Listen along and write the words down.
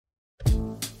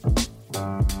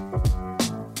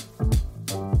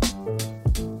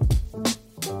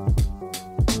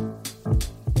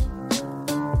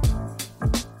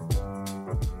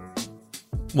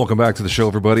Welcome back to the show,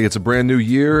 everybody. It's a brand new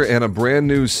year and a brand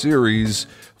new series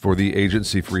for the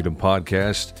Agency Freedom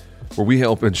Podcast, where we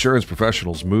help insurance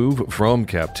professionals move from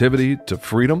captivity to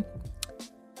freedom.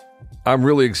 I'm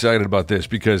really excited about this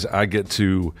because I get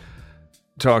to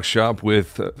talk shop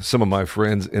with some of my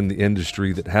friends in the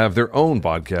industry that have their own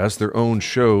podcasts, their own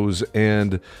shows,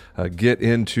 and get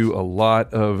into a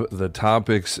lot of the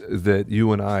topics that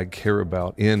you and I care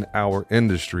about in our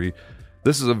industry.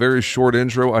 This is a very short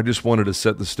intro. I just wanted to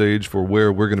set the stage for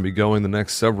where we're going to be going the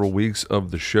next several weeks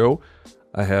of the show.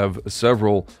 I have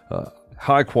several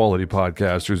high-quality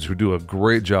podcasters who do a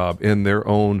great job in their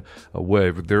own way,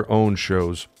 with their own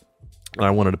shows. I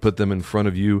wanted to put them in front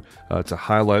of you to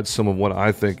highlight some of what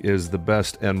I think is the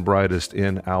best and brightest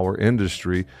in our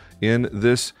industry in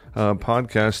this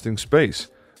podcasting space.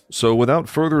 So without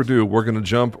further ado, we're going to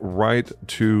jump right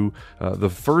to the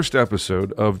first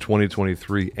episode of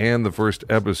 2023 and the first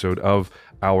episode of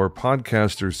our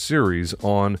podcaster series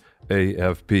on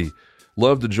AFP.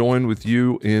 Love to join with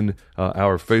you in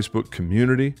our Facebook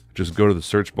community. Just go to the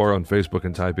search bar on Facebook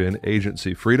and type in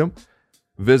Agency Freedom.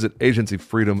 Visit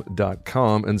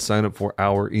agencyfreedom.com and sign up for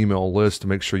our email list to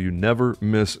make sure you never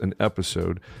miss an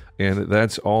episode. And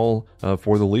that's all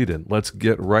for the lead-in. Let's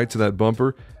get right to that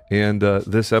bumper and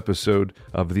this episode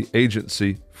of the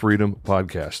Agency Freedom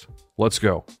Podcast. Let's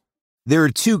go. There are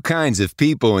two kinds of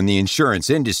people in the insurance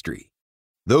industry: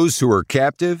 those who are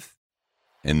captive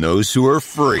and those who are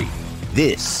free.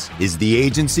 This is the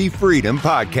Agency Freedom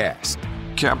Podcast.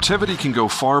 Captivity can go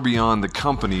far beyond the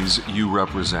companies you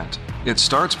represent. It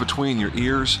starts between your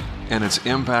ears, and its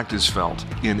impact is felt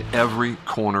in every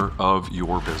corner of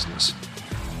your business.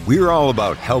 We're all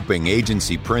about helping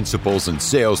agency principals and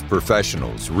sales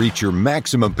professionals reach your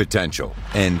maximum potential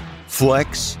and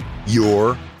flex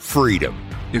your freedom.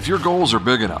 If your goals are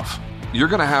big enough, you're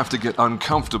going to have to get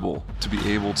uncomfortable to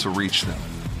be able to reach them.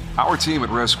 Our team at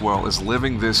Riskwell is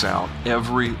living this out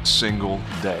every single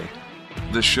day.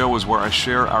 This show is where I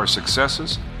share our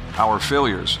successes, our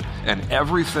failures, and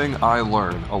everything I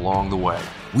learn along the way.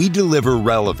 We deliver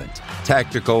relevant,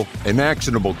 tactical, and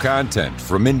actionable content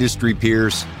from industry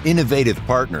peers, innovative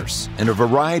partners, and a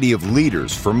variety of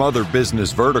leaders from other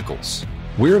business verticals.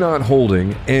 We're not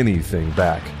holding anything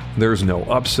back. There's no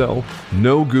upsell,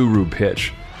 no guru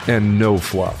pitch, and no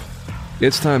fluff.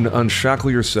 It's time to unshackle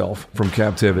yourself from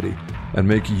captivity and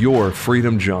make your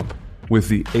freedom jump with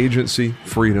the Agency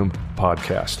Freedom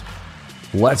Podcast.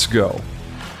 Let's go.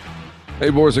 Hey,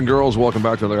 boys and girls, welcome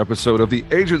back to another episode of the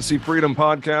Agency Freedom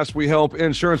Podcast. We help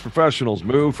insurance professionals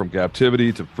move from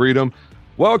captivity to freedom.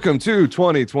 Welcome to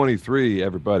 2023,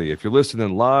 everybody. If you're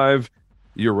listening live,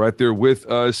 you're right there with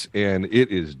us, and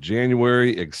it is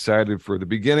January. Excited for the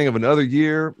beginning of another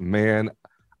year. Man,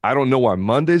 I don't know why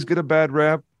Mondays get a bad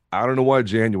rap. I don't know why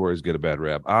January's get a bad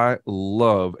rap. I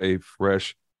love a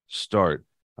fresh start.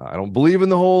 I don't believe in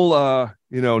the whole,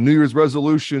 New Year's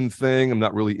resolution thing. I'm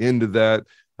not really into that.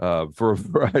 For a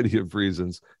variety of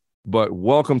reasons, but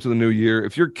welcome to the new year.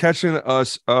 If you're catching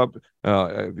us up,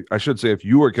 I should say, if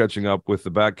you are catching up with the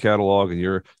back catalog and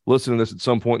you're listening to this at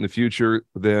some point in the future,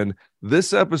 then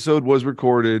this episode was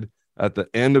recorded at the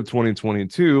end of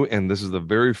 2022, and this is the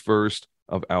very first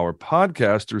of our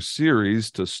podcaster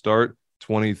series to start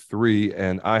 23,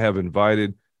 and I have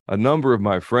invited a number of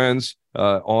my friends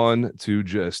on to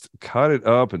just cut it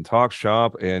up and talk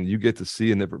shop, and you get to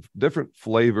see a different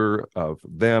flavor of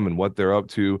them and what they're up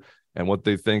to and what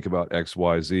they think about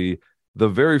XYZ. The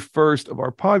very first of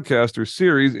our podcaster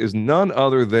series is none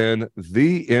other than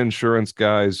the insurance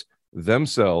guys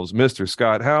themselves, Mr.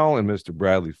 Scott Howell and Mr.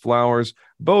 Bradley Flowers,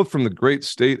 both from the great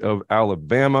state of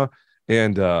Alabama.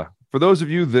 And for those of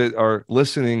you that are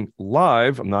listening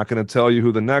live, I'm not going to tell you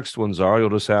who the next ones are. You'll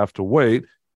just have to wait.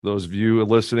 Those of you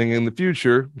listening in the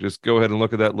future, just go ahead and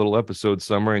look at that little episode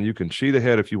summary, and you can cheat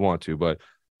ahead if you want to. But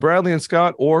Bradley and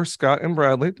Scott, or Scott and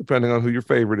Bradley, depending on who your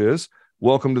favorite is,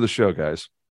 welcome to the show, guys.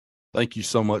 Thank you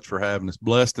so much for having us.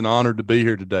 Blessed and honored to be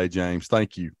here today, James.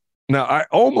 Thank you. Now, I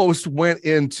almost went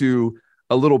into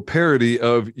a little parody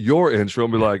of your intro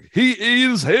and be like, he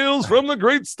hails from the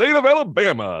great state of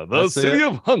Alabama, the city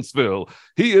of Huntsville.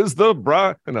 He is the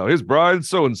bride, his bride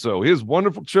so-and-so, his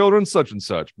wonderful children such and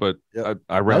such. But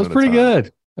I ran That was pretty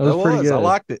good. That was pretty good.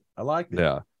 I liked it.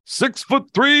 Yeah.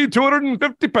 6'3",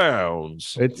 250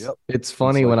 pounds. It's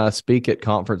funny when I speak at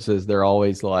conferences, they're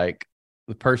always like,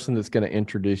 the person that's going to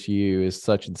introduce you is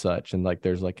such and such. And like,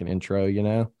 there's like an intro,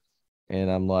 and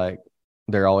I'm like,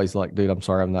 they're always like, dude, I'm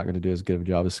sorry, I'm not going to do as good of a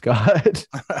job as Scott.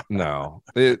 No.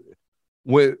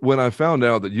 When I found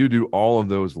out that you do all of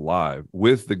those live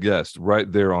with the guest right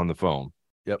there on the phone,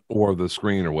 or the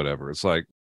screen or whatever, it's like,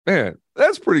 Man,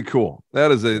 that's pretty cool.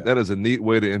 That is a neat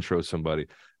way to intro somebody.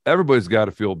 Everybody's got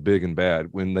to feel big and bad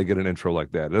when they get an intro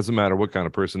like that. It doesn't matter what kind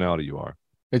of personality you are.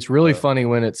 It's really funny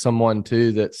when it's someone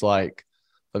too that's like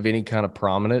of any kind of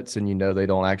prominence, and they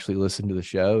don't actually listen to the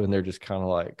show, and they're just kind of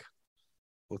like,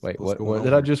 "Wait, what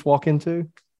did I just walk into?"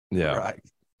 Yeah, right,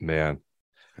 man.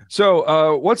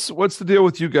 So, what's the deal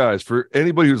with you guys? For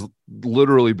anybody who's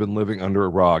literally been living under a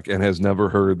rock and has never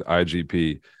heard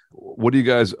IGP, what are you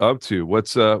guys up to?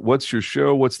 What's your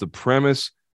show? What's the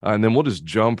premise? And then we'll just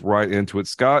jump right into it.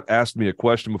 Scott asked me a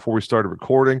question before we started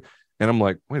recording, and I'm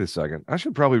like, wait a second, I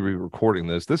should probably be recording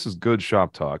this. This is good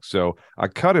shop talk. So I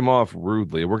cut him off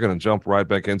rudely. We're going to jump right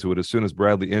back into it as soon as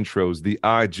Bradley intros the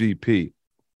IGP.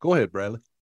 Go ahead, Bradley.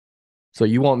 So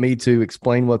you want me to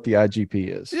explain what the IGP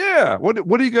is? Yeah. What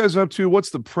are you guys up to? What's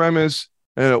the premise?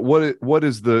 And what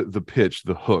is the pitch,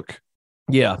 the hook?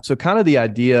 Yeah. So kind of the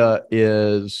idea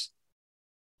is,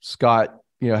 Scott,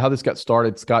 how this got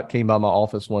started. Scott came by my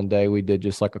office one day. We did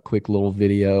just like a quick little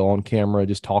video on camera,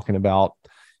 just talking about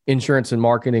insurance and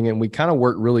marketing. And we kind of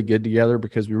worked really good together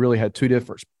because we really had two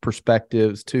different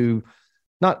perspectives, two,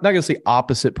 not going to say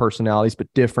opposite personalities,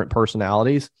 but different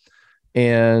personalities.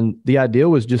 And the idea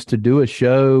was just to do a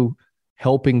show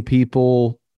helping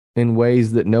people in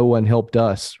ways that no one helped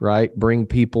us, right? Bring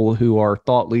people who are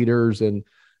thought leaders and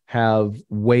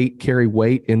carry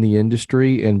weight in the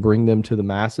industry and bring them to the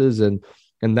masses. And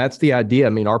that's the idea. I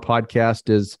mean, our podcast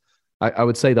is, I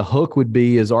would say the hook would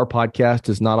be, is our podcast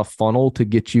is not a funnel to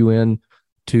get you in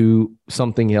to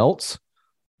something else.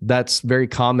 That's very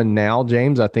common now,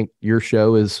 James. I think your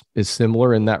show is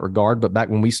similar in that regard. But back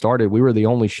when we started, we were the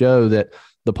only show that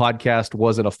the podcast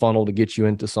wasn't a funnel to get you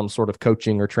into some sort of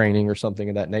coaching or training or something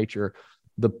of that nature.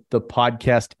 The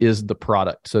podcast is the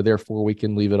product. So therefore we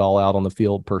can leave it all out on the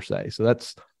field per se. So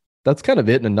that's kind of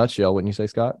it in a nutshell, wouldn't you say,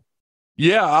 Scott?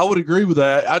 Yeah, I would agree with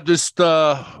that. I just,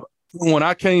 when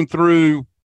I came through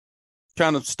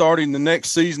kind of starting the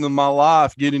next season of my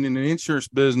life, getting in the insurance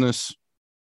business,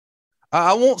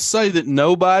 I won't say that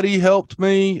nobody helped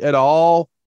me at all,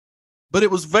 but it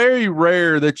was very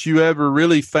rare that you ever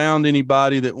really found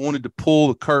anybody that wanted to pull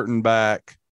the curtain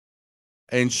back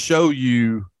and show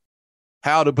you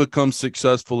how to become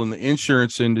successful in the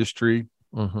insurance industry.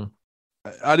 Mm-hmm.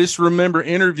 I just remember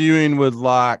interviewing with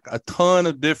like a ton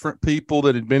of different people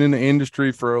that had been in the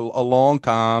industry for a long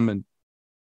time, and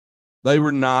they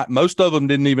were not, most of them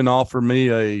didn't even offer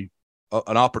me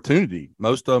an opportunity.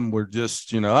 Most of them were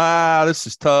just, this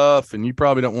is tough and you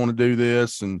probably don't want to do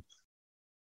this. And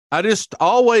I just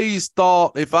always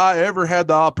thought if I ever had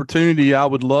the opportunity, I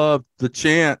would love the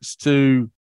chance to,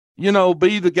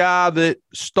 be the guy that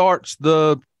starts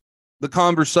the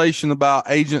conversation about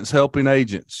agents helping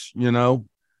agents.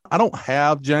 I don't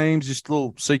have, James, just a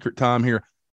little secret time here.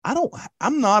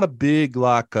 I'm not a big,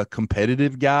 like a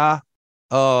competitive guy.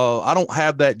 I don't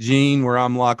have that gene where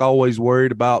I'm like always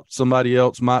worried about somebody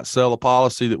else might sell a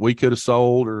policy that we could have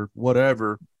sold or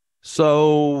whatever.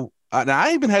 So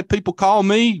I even had people call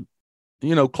me,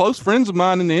 close friends of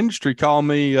mine in the industry call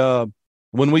me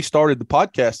when we started the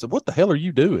podcast, said, "What the hell are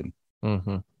you doing?"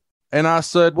 Mm-hmm. And I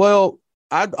said, well,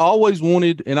 I'd always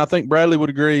wanted, and I think Bradley would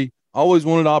agree, always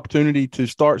wanted an opportunity to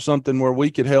start something where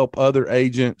we could help other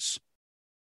agents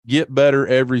get better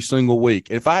every single week.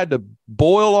 If I had to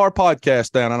boil our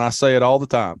podcast down, and I say it all the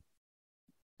time,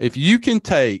 if you can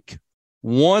take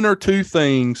one or two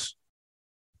things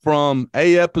from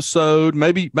a episode,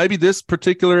 maybe this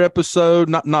particular episode,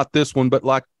 not this one, but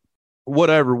like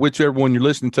whatever, whichever one you're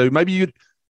listening to, maybe you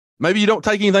don't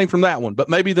take anything from that one, but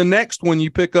maybe the next one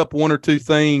you pick up one or two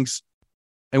things.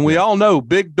 And we all know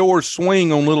big doors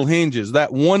swing on little hinges.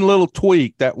 That one little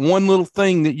tweak, that one little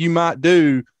thing that you might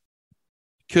do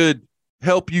could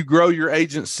help you grow your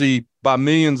agency by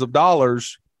millions of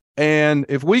dollars. And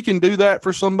if we can do that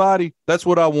for somebody, that's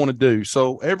what I want to do.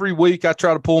 So every week I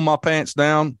try to pull my pants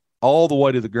down all the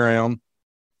way to the ground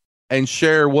and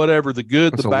share whatever the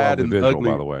good, the bad, and the ugly.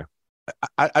 By the way,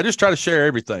 I just try to share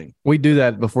everything. We do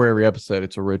that before every episode.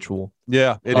 It's a ritual.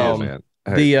 Yeah, it is, man.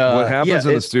 Hey, what happens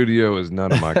in the studio is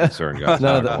none of my concern, guys.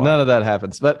 none of that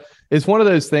happens. But it's one of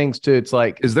those things too. It's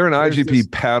like, is there an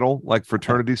IGP paddle, like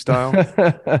fraternity style?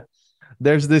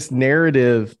 There's this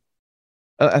narrative,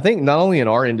 I think not only in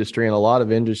our industry, in a lot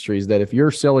of industries, that if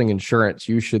you're selling insurance,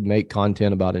 you should make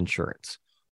content about insurance.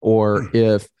 Or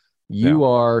if you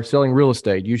are selling real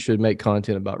estate, you should make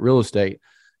content about real estate.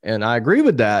 And I agree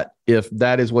with that if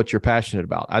that is what you're passionate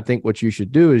about. I think what you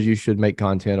should do is you should make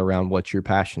content around what you're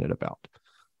passionate about.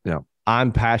 Yeah.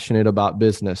 I'm passionate about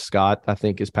business. Scott, I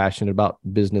think, is passionate about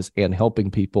business and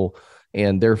helping people.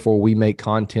 And therefore we make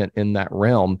content in that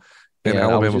realm. And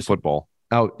Alabama football.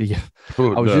 Oh yeah.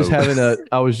 Oh, I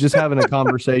was just having a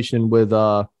conversation with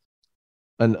a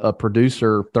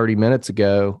producer 30 minutes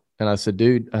ago, and I said,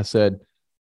 dude,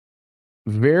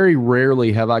 very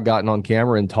rarely have I gotten on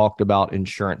camera and talked about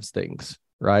insurance things,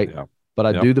 right? Yeah. But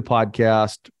I Yep. do the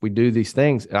podcast, we do these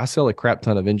things, and I sell a crap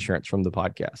ton of insurance from the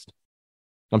podcast.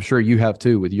 I'm sure you have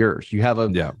too with yours. You have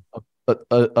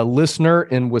a listener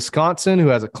in Wisconsin who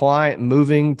has a client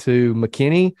moving to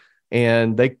McKinney,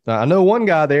 and I know one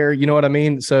guy there, you know what I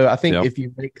mean? So I think if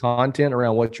you make content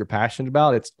around what you're passionate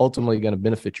about, it's ultimately going to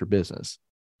benefit your business.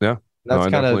 Yeah.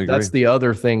 That's the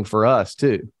other thing for us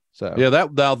too. So yeah,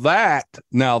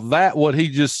 that what he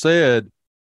just said,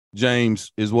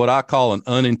 James, is what I call an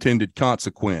unintended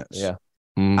consequence. Yeah.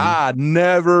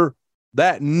 Mm-hmm.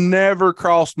 That never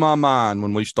crossed my mind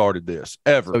when we started this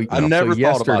ever. So, I never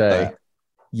thought about that.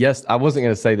 Yes, I wasn't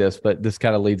going to say this, but this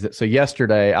kind of leads it. So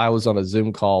yesterday I was on a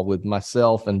Zoom call with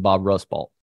myself and Bob Rustbalt.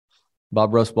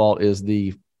 Bob Rustbalt is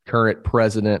the current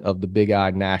president of the Big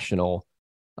Eye National.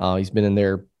 He's been in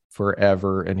there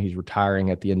forever, and he's retiring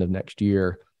at the end of next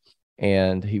year.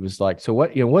 And he was like, so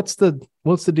what's the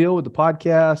deal with the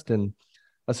podcast? And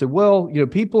I said, well,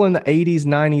 people in the 80s,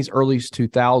 90s, early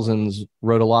 2000s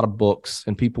wrote a lot of books,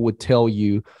 and people would tell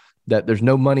you that there's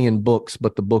no money in books,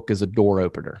 but the book is a door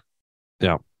opener.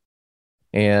 Yeah.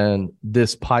 And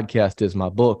this podcast is my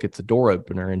book. It's a door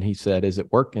opener. And he said, is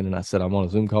it working? And I said, I'm on a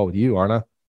Zoom call with you, aren't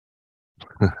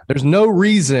I? There's no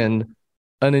reason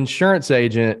an insurance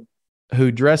agent who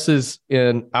dresses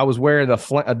in, I was wearing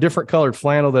a different colored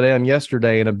flannel than I am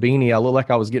yesterday and a beanie. I looked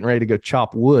like I was getting ready to go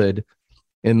chop wood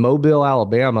in Mobile,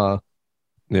 Alabama.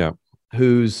 Yeah.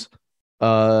 Who's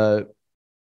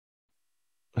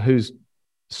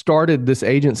started this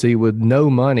agency with no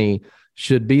money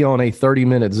should be on a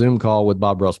 30-minute Zoom call with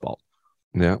Bob Rustbalt.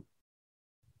 Yeah.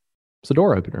 It's a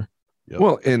door opener. Yep.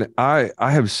 Well, and I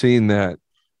have seen that,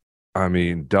 I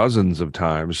mean, dozens of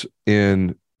times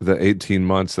in the 18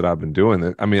 months that I've been doing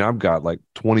it. I mean, I've got like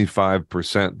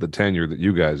 25% the tenure that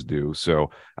you guys do.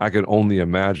 So I can only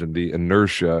imagine the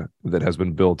inertia that has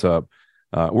been built up.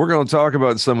 We're going to talk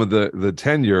about some of the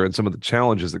tenure and some of the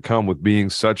challenges that come with being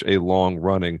such a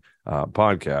long-running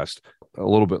podcast a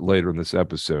little bit later in this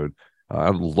episode.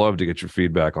 I'd love to get your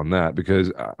feedback on that,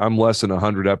 because I'm less than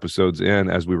 100 episodes in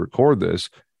as we record this,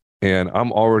 and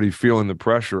I'm already feeling the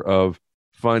pressure of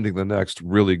finding the next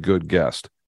really good guest.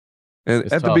 And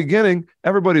It's at tough. the beginning,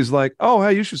 everybody's like, oh,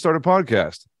 hey, you should start a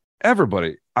podcast.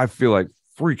 Everybody, I feel like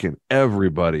freaking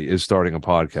everybody is starting a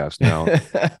podcast now.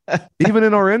 Even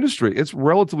in our industry, it's a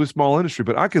relatively small industry,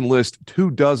 but I can list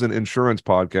 24 insurance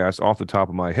podcasts off the top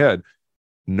of my head.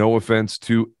 No offense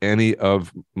to any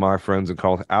of my friends and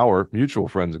colleagues, our mutual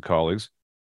friends and colleagues.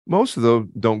 Most of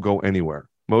them don't go anywhere.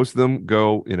 Most of them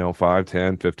go, 5,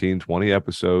 10, 15, 20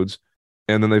 episodes,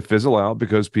 and then they fizzle out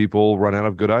because people run out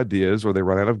of good ideas, or they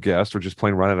run out of guests, or just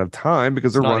plain run out of time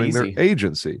because they're running their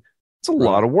agency. It's a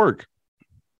lot of work.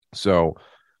 So,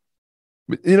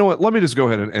 you know what? Let me just go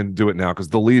ahead and do it now, because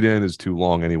the lead in is too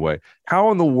long anyway.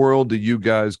 How in the world do you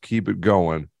guys keep it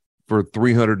going for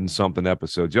 300 and something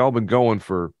episodes? Y'all been going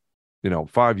for,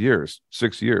 5 years,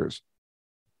 6 years.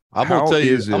 I'm going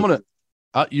to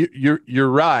tell you, you're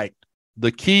right.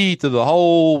 The key to the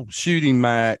whole shooting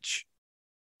match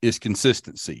is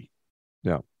consistency.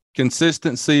 Yeah.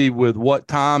 Consistency with what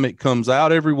time it comes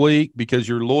out every week, because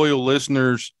your loyal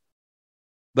listeners,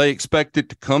 they expect it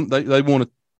to come. They want to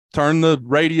turn the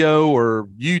radio or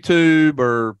YouTube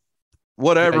or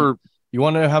whatever. You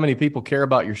want to know how many people care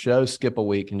about your show? Skip a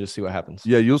week and just see what happens.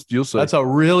 Yeah, you'll see. That's a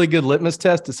really good litmus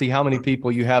test to see how many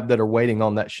people you have that are waiting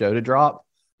on that show to drop.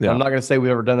 Yeah. I'm not going to say we've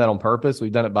ever done that on purpose.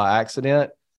 We've done it by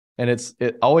accident. And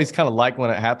it always kind of like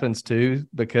when it happens too,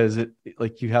 because it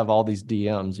like you have all these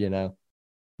DMs,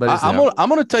 But I'm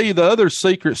gonna tell you the other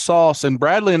secret sauce, and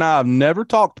Bradley and I have never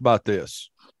talked about this.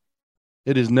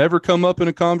 It has never come up in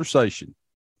a conversation.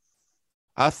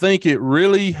 I think it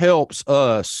really helps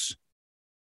us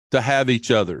to have each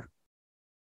other.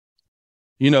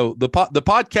 The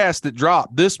podcast that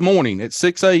dropped this morning at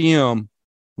 6 a.m.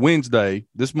 Wednesday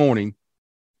this morning,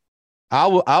 I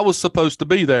was supposed to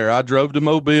be there. I drove to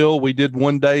Mobile. We did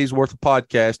 1 day's worth of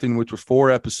podcasting, which was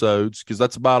 4 episodes, because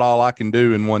that's about all I can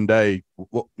do in 1 day,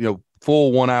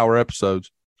 full 1 hour episodes.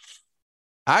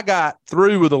 I got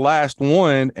through with the last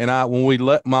one, and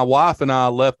when my wife and I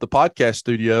left the podcast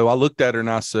studio, I looked at her and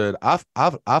I said,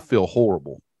 I feel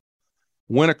horrible.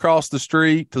 Went across the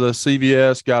street to the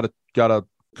CVS, got a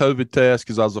COVID test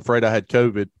because I was afraid I had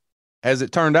COVID. As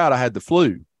it turned out, I had the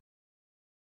flu.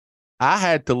 I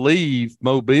had to leave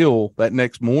Mobile that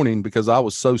next morning because I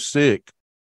was so sick.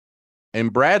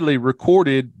 And Bradley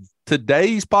recorded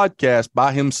today's podcast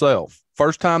by himself.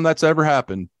 First time that's ever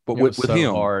happened, but with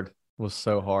him. It was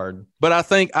so hard. But I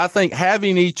think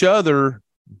having each other,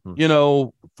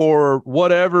 for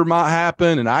whatever might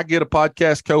happen, and I get a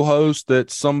podcast co-host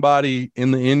that's somebody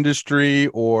in the industry,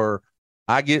 or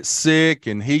I get sick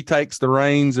and he takes the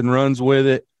reins and runs with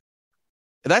it.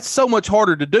 That's so much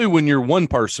harder to do when you're one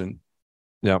person.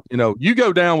 Yeah. You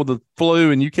go down with the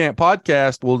flu and you can't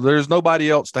podcast. Well, there's nobody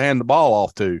else to hand the ball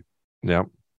off to. Yeah.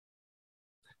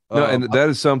 No, and that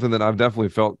is something that I've definitely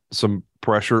felt some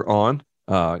pressure on.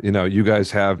 You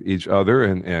guys have each other,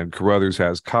 and Carruthers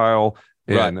has Kyle.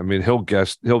 And right. I mean,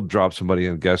 he'll drop somebody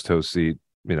in guest host seat,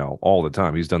 all the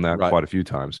time. He's done that quite a few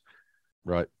times.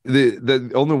 Right.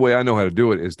 The only way I know how to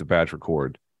do it is to batch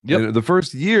record. Yep. And the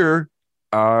first year,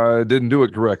 I didn't do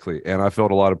it correctly, and I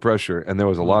felt a lot of pressure. And there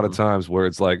was a lot of times where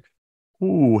it's like,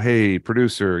 "Ooh, hey,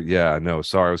 producer, yeah, no,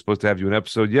 sorry, I was supposed to have you an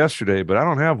episode yesterday, but I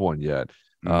don't have one yet."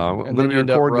 And then you end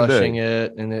up rushing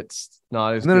it, and it's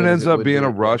not as. And then good it ends as up being be. a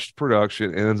rushed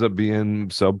production. It ends up being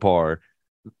subpar.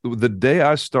 The day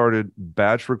I started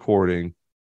batch recording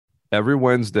every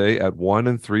Wednesday at 1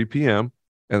 and 3 p.m.,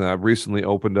 and I've recently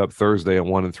opened up Thursday at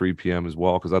 1 and 3 p.m. as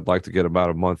well, because I'd like to get about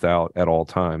a month out at all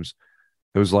times.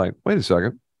 It was like, wait a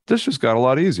second, this just got a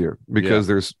lot easier, because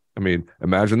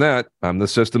imagine that. I'm the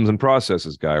systems and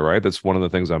processes guy, right? That's one of the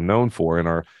things I'm known for in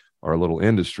our little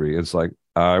industry. It's like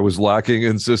I was lacking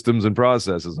in systems and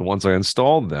processes, and once I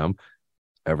installed them,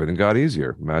 everything got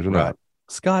easier. Imagine that.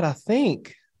 Scott, I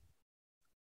think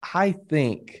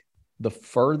the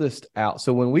furthest out.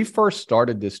 So when we first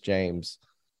started this, James,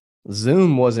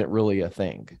 Zoom wasn't really a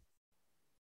thing.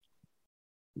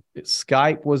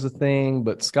 Skype was a thing,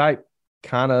 but Skype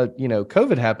kind of,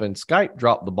 COVID happened. Skype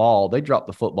dropped the ball. They dropped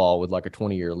the football with like a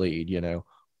 20-year lead,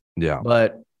 Yeah.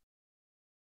 But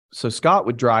so Scott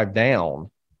would drive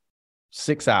down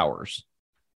 6 hours,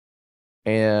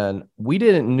 and we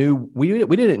didn't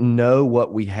know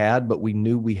what we had, but we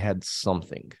knew we had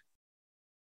something.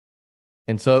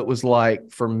 And so it was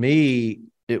like, for me,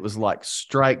 it was like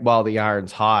strike while the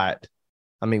iron's hot.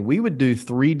 I mean, we would do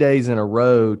 3 days in a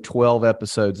row, 12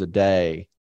 episodes a day.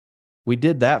 We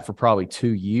did that for probably 2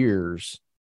 years.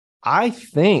 I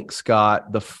think,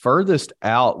 Scott, the furthest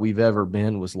out we've ever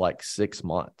been was like 6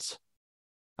 months.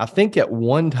 I think at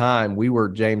one time we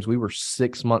were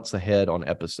 6 months ahead on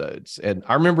episodes. And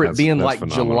I remember it being like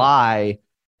phenomenal. July,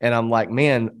 and I'm like,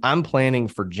 man, I'm planning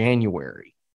for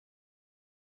January.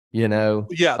 Yeah,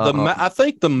 I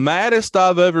think the maddest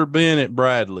I've ever been at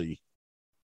Bradley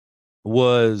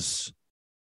was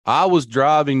I was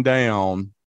driving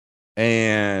down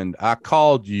and I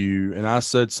called you and I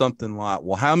said something like,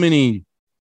 well, how many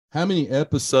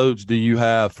episodes do you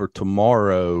have for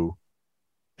tomorrow?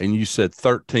 And you said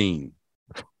 13.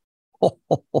 Or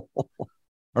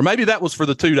maybe that was for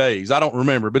the 2 days. I don't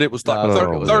remember, but it was like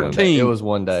 13. It was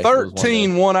one day.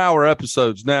 13 1-hour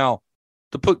episodes. Now,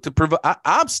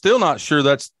 I'm still not sure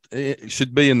it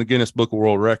should be in the Guinness Book of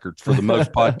World Records for the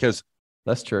most podcasts.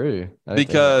 That's true.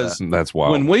 Because that's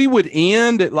wild. When we would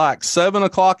end at like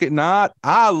 7:00 at night,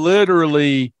 I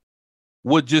literally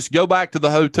would just go back to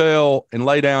the hotel and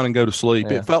lay down and go to sleep.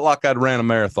 Yeah. It felt like I'd ran a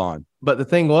marathon. But the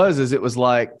thing was, it was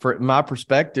like, from my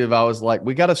perspective, I was like,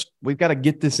 we've got to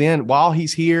get this in while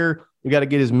he's here. We got to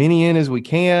get as many in as we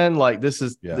can. Like, this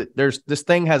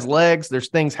thing has legs. There's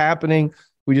things happening.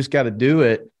 We just got to do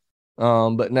it.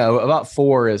 But no, about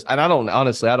 4 is, and I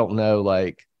don't know.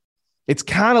 Like, it's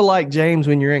kind of like, James,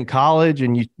 when you're in college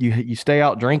and you stay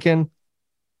out drinking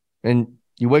and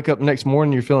you wake up the next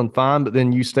morning, you're feeling fine, but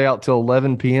then you stay out till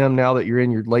 11 p.m. now that you're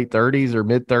in your late 30s or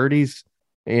mid 30s,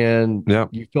 and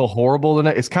you feel horrible.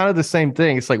 It's kind of the same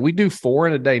thing. It's like, we do 4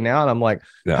 in a day now, and I'm like,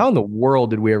 how in the world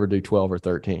did we ever do 12 or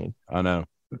 13? I know.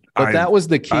 But that was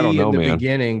the key in the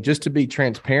beginning, just to be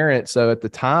transparent. So at the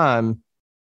time,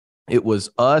 it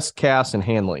was us, Cass, and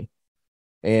Hanley.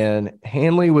 And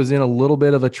Hanley was in a little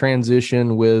bit of a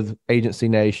transition with Agency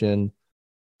Nation.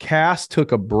 Cass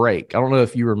took a break. I don't know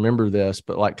if you remember this,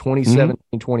 but like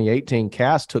 2017, 2018,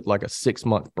 Cass took like a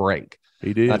 6-month break.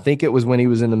 He did. I think it was when he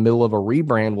was in the middle of a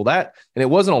rebrand. Well, and it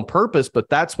wasn't on purpose, but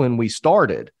that's when we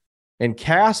started. And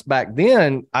Cass back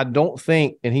then, I don't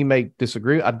think, and he may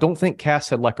disagree, I don't think Cass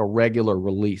had like a regular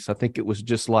release. I think it was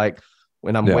just like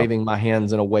when I'm waving my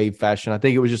hands in a wave fashion. I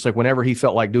think it was just like whenever he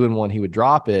felt like doing one, he would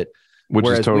drop it. Which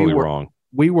is totally wrong.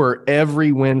 We were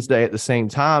every Wednesday at the same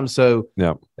time. So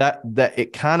that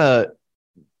it kind of,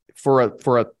 for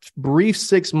a brief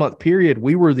 6-month period,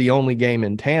 we were the only game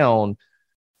in town.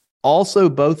 Also,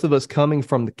 both of us coming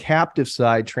from the captive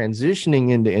side,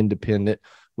 transitioning into independent,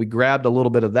 we grabbed a little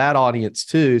bit of that audience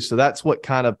too. So that's what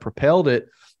kind of propelled it.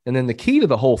 And then the key to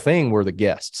the whole thing were the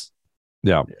guests.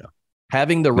 Yeah.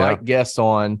 having the right guests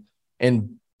on.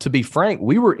 And to be frank,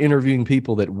 we were interviewing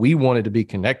people that we wanted to be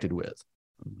connected with.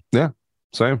 Yeah,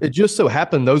 same. It just so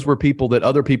happened those were people that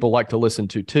other people like to listen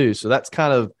to too. So that's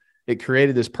kind of, it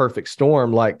created this perfect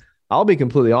storm. Like, I'll be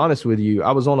completely honest with you.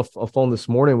 I was on a phone this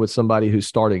morning with somebody who's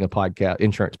starting a podcast,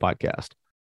 insurance podcast,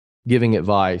 giving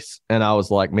advice. And I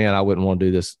was like, man, I wouldn't want to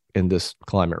do this in this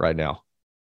climate right now.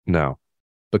 No.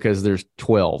 Because there's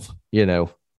 12,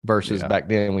 versus back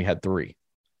then we had 3.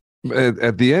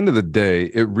 At the end of the day,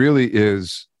 it really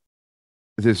is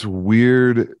this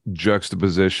weird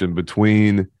juxtaposition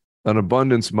between an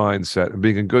abundance mindset and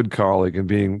being a good colleague and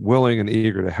being willing and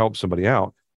eager to help somebody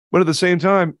out. But at the same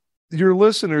time, your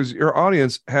listeners, your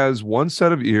audience has one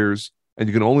set of ears and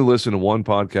you can only listen to one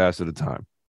podcast at a time.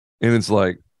 And it's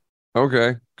like,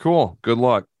 okay, cool. Good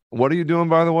luck. What are you doing,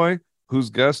 by the way? Who's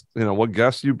guest? What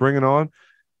guests you bringing on?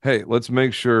 Hey, let's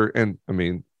make sure. And I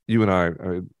mean, you and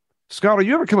I Scott, are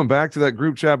you ever coming back to that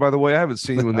group chat, by the way? I haven't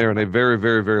seen you in there in a very,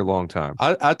 very, very long time.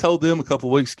 I told them a couple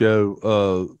of weeks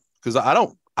ago, because I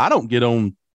don't get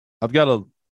on. I've got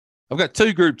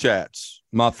 2 group chats.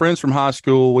 My friends from high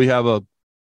school, we have a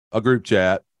group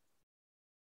chat,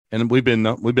 and we've been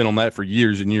on that for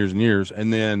years and years and years.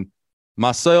 And then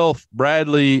myself,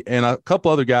 Bradley, and a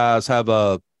couple other guys have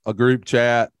a group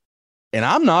chat, and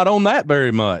I'm not on that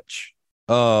very much.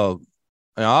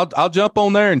 I'll jump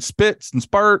on there and spits and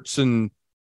spurts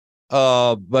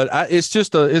but it's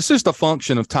just a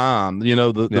function of time.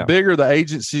 The bigger the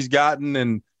agency's gotten,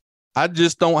 and I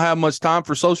just don't have much time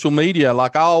for social media.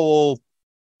 Like I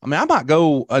might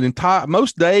go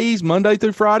most days, Monday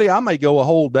through Friday, I may go a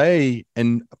whole day,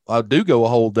 and I do go a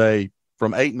whole day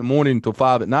from 8 a.m. until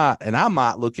 5 p.m, and I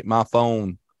might look at my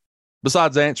phone,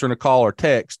 besides answering a call or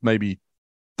text, maybe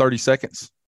 30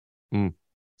 seconds.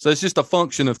 So it's just a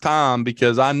function of time,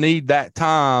 because I need that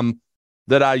time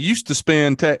that I used to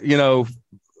spend,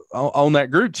 on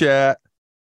that group chat.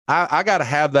 I got to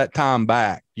have that time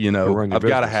back. I've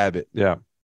got to have it. Yeah.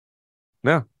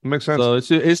 Yeah, it makes sense. So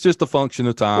it's just a function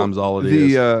of time, all it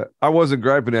is. I wasn't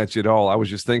griping at you at all. I was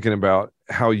just thinking about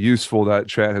how useful that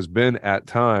chat has been at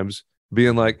times,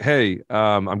 being like, hey,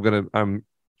 I'm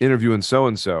interviewing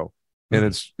so-and-so.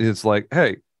 And it's like,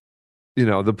 hey,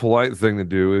 the polite thing to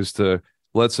do is to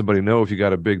let somebody know if you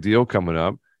got a big deal coming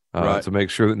up, to make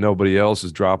sure that nobody else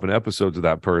is dropping episodes of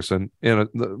that person in a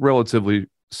relatively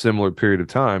similar period of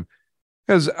time.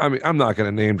 Because I'm not going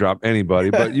to name drop anybody,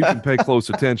 but you can pay close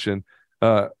attention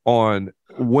on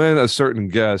when a certain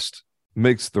guest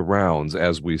makes the rounds,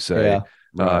 as we say,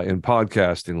 in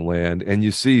podcasting land, and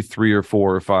you see 3 or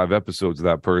 4 or 5 episodes of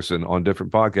that person on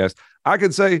different podcasts. I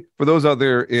can say, for those out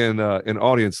there in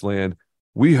audience land,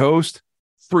 we host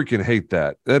freaking hate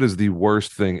that. That is the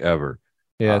worst thing ever.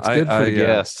 Yeah, it's good for the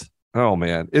guest. Oh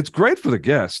man, it's great for the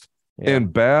guest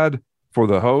and bad for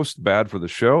the host, bad for the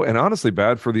show, and honestly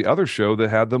bad for the other show that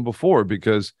had them before,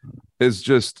 because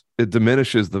it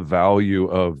diminishes the value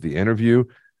of the interview,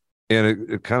 and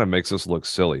it kind of makes us look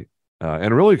silly. And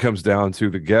it really comes down to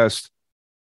the guest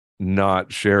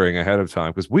not sharing ahead of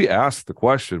time, because we ask the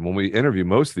question when we interview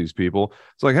most of these people.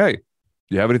 It's like, hey,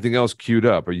 do you have anything else queued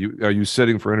up? Are you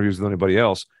sitting for interviews with anybody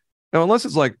else? Now, unless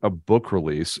it's like a book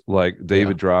release, like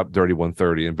David dropped Dirty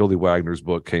 130 and Billy Wagner's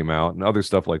book came out and other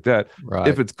stuff like that. Right.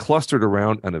 If it's clustered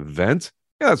around an event,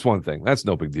 that's one thing. That's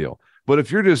no big deal. But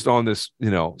if you're just on this,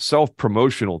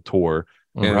 self-promotional tour,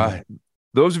 and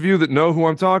those of you that know who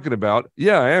I'm talking about,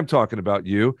 I am talking about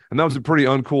you. And that was a pretty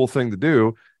uncool thing to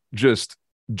do, just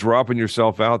dropping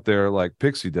yourself out there like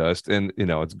pixie dust. And,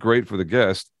 it's great for the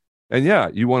guest. And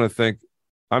you want to think,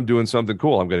 I'm doing something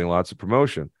cool. I'm getting lots of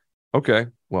promotion. Okay,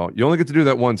 well, you only get to do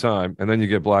that one time, and then you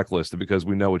get blacklisted because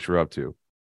we know what you're up to.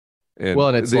 And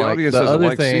it's the audience doesn't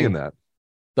like seeing that.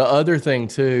 The other thing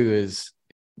too is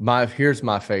here's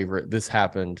my favorite. This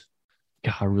happened.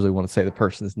 God, I really want to say the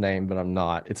person's name, but I'm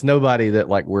not. It's nobody that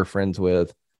we're friends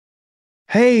with.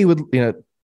 Hey,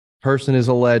 person is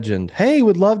a legend. Hey,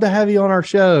 would love to have you on our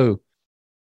show.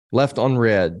 Left on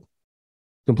red.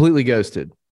 Completely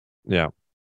ghosted. Yeah.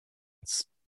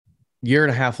 Year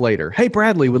and a half later, hey,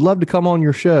 Bradley, would love to come on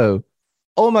your show.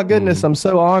 Oh my goodness, I'm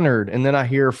so honored. And then I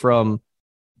hear from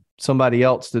somebody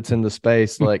else that's in the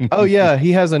space like, oh yeah,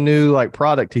 he has a new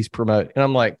product he's promoting. And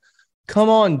I'm like, come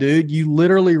on, dude, you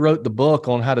literally wrote the book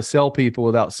on how to sell people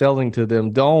without selling to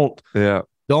them. Don't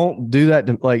do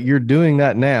that. You're doing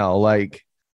that now.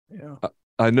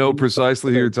 I know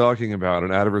precisely who you're talking about.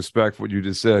 And out of respect for what you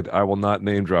just said, I will not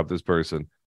name drop this person.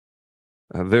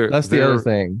 That's the other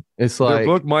thing. It's their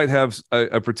book might have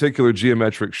a particular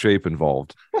geometric shape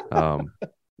involved. I don't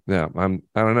know.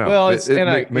 Well,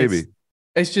 maybe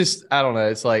it's just, I don't know.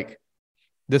 It's like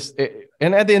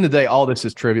and at the end of the day, all this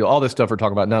is trivial. All this stuff we're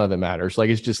talking about, none of it matters. Like,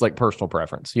 it's just like personal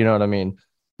preference. You know what I mean?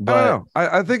 But I don't know.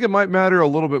 I think it might matter a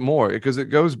little bit more because it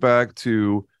goes back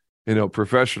to,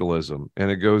 professionalism, and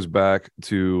it goes back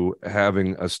to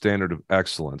having a standard of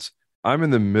excellence. I'm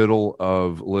in the middle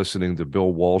of listening to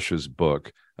Bill Walsh's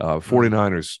book,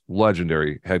 49ers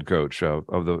legendary head coach of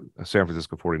the San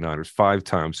Francisco 49ers,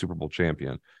 5-time Super Bowl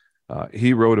champion.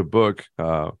 He wrote a book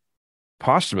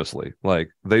posthumously. Like,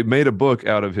 they made a book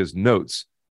out of his notes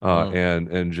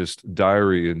and just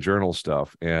diary and journal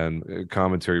stuff and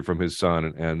commentary from his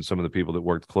son and some of the people that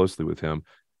worked closely with him.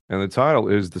 And the title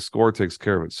is "The Score Takes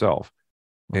Care of Itself."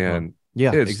 And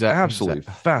it's absolutely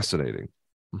fascinating.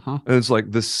 And it's like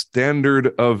the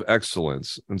standard of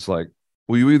excellence. It's like,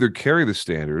 well, you either carry the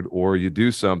standard or you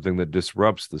do something that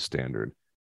disrupts the standard.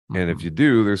 And if you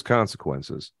do, there's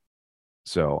consequences.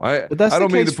 So I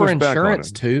don't mean to push back on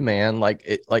it. Too, man. Like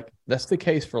that's the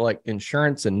case for like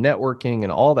insurance and networking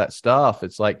and all that stuff.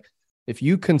 It's like, if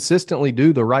you consistently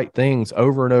do the right things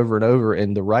over and over and over,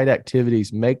 and the right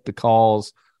activities, make the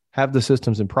calls, have the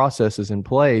systems and processes in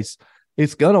place,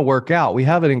 it's going to work out. We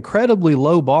have an incredibly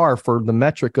low bar for the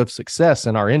metric of success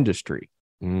in our industry.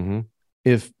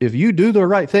 If you do the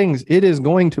right things, it is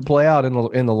going to play out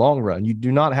in the long run. You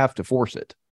do not have to force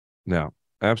it. No,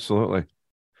 absolutely.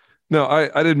 No,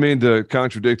 I didn't mean to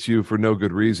contradict you for no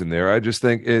good reason there. I just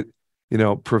think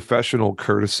professional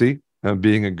courtesy and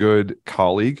being a good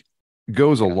colleague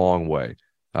goes a long way.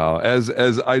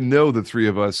 As I know the three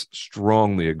of us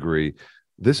strongly agree,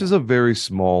 this is a very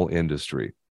small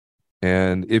industry.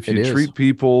 And if you treat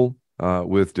people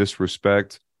with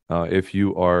disrespect, if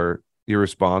you are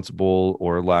irresponsible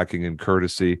or lacking in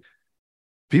courtesy,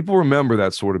 people remember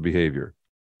that sort of behavior.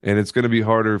 And it's going to be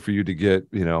harder for you to get,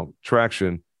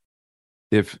 traction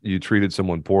if you treated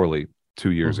someone poorly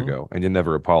 2 years ago and you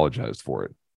never apologized for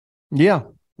it. Yeah.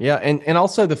 Yeah. And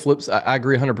also the flips, I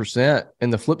agree 100%.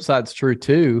 And the flip side's true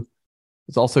too.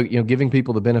 It's also, giving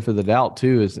people the benefit of the doubt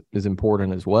too is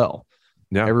important as well.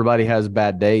 Yeah. Everybody has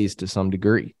bad days to some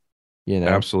degree,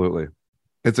 Absolutely.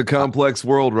 It's a complex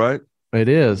world, right? It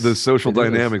is. The social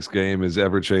dynamics game is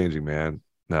ever changing, man.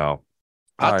 No.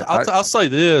 I'll say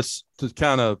this to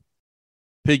kind of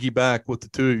piggyback what the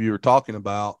two of you are talking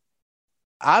about.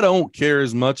 I don't care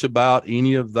as much about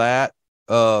any of that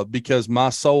because my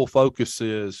sole focus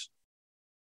is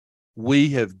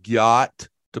we have got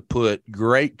to put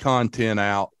great content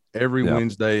out every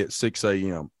Wednesday at 6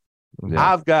 a.m.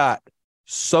 Yeah. I've got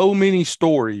so many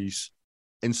stories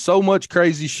and so much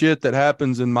crazy shit that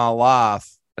happens in my life.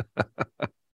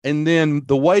 And then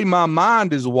the way my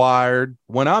mind is wired,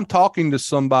 when I'm talking to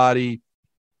somebody,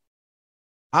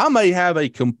 I may have a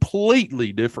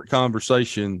completely different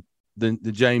conversation than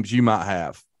the James you might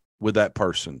have with that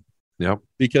person. Yep.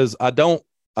 Because I don't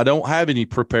have any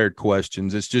prepared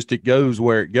questions. It's just, it goes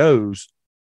where it goes.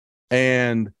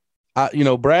 And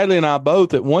Bradley and I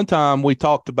both at one time, we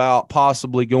talked about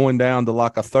possibly going down to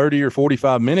like a 30 or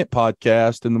 45 minute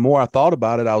podcast. And the more I thought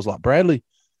about it, I was like, Bradley,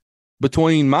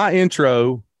 between my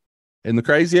intro and the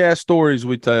crazy ass stories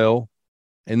we tell,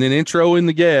 and then introing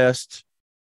the guests,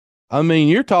 I mean,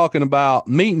 you're talking about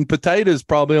meat and potatoes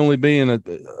probably only being a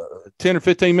 10 or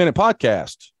 15 minute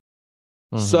podcast.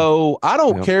 So I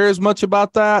don't care as much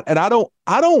about that. And I'll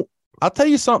tell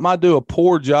you something I do a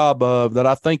poor job of that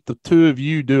I think the two of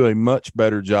you do a much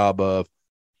better job of.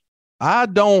 I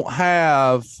don't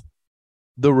have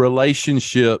the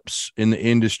relationships in the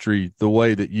industry the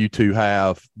way that you two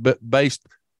have, but let me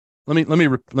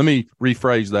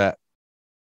rephrase that.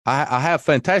 I have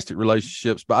fantastic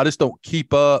relationships, but I just don't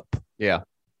keep up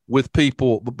with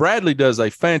people. But Bradley does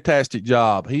a fantastic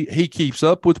job. He keeps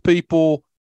up with people.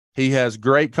 He has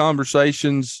great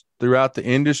conversations throughout the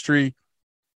industry.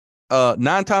 9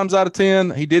 times out of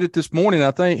 10, he did it this morning.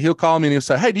 I think he'll call me and he'll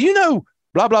say, "Hey, do you know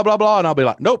blah, blah, blah, blah?" And I'll be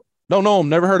like, "Nope, don't know him.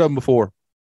 Never heard of him before."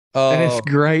 And it's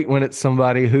great when it's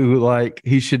somebody who, like,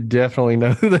 he should definitely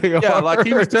know who they are. Yeah, like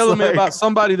he was telling me about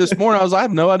somebody this morning. I was like, I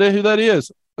have no idea who that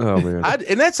is. Oh, man.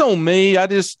 And that's on me. I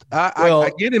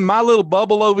get in my little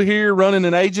bubble over here running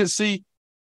an agency,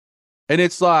 and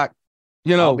it's like,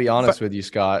 I'll be honest with you,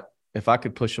 Scott. If I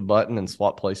could push a button and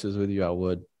swap places with you, I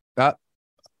would.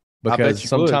 Because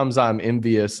sometimes I'm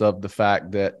envious of the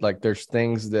fact that, like, there's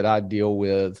things that I deal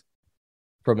with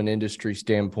from an industry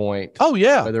standpoint. Oh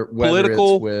yeah. Whether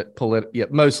political, it's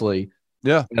with mostly.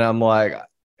 Yeah. And I'm like,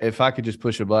 if I could just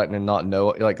push a button and not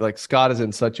know it, like Scott is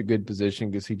in such a good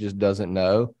position because he just doesn't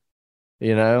know,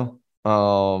 but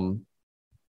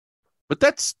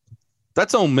that's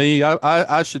on me.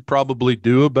 I should probably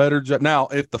do a better job. Now,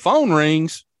 if the phone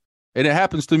rings, and it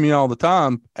happens to me all the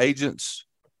time, agents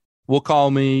will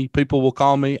call me. People will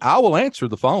call me. I will answer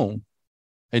the phone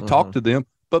and talk to them.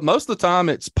 But most of the time,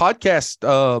 it's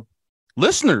podcast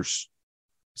listeners.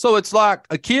 So it's like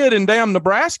a kid in damn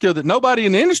Nebraska that nobody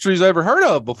in the industry has ever heard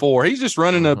of before. He's just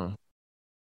running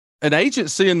an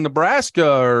agency in Nebraska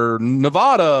or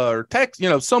Nevada or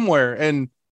Texas, somewhere. And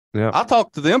I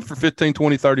talk to them for 15,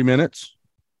 20, 30 minutes.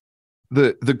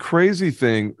 The crazy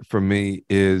thing for me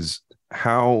is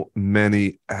how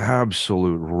many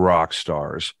absolute rock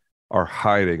stars are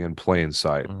hiding in plain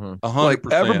sight. 100%. Like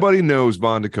everybody knows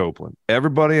Vonda Copeland.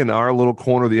 Everybody in our little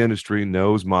corner of the industry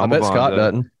knows Mama I bet Vonda. Scott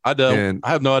doesn't. I don't. And, I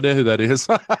have no idea who that is.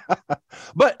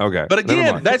 But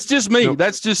again, that's just me.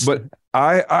 That's just. But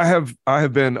I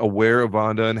have been aware of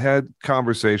Vonda and had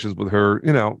conversations with her.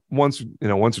 Once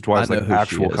or twice, like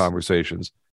actual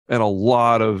conversations, and a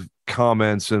lot of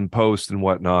comments and posts and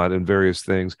whatnot and various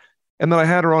things. And then I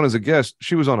had her on as a guest.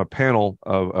 She was on a panel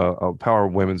of a Power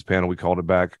Women's panel. We called it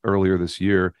back earlier this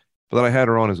year. But then I had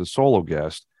her on as a solo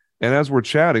guest. And as we're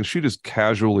chatting, she just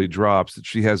casually drops that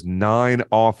she has 9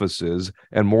 offices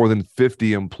and more than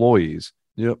 50 employees.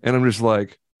 Yep. And I'm just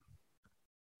like,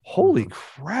 holy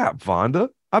crap, Vonda.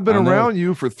 I've been around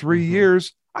you for 3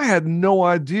 years. I had no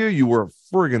idea you were a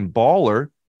friggin' baller,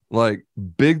 like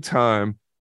big time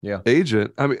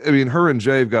agent. I mean, her and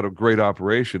Jay have got a great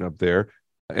operation up there.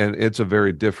 And it's a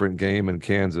very different game in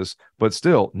Kansas, but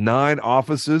still 9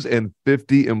 offices and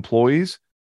 50 employees.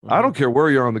 I don't care where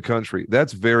you are in the country.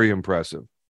 That's very impressive.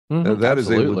 That is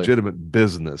a legitimate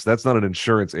business. That's not an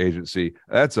insurance agency.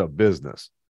 That's a business.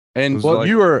 And James,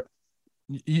 you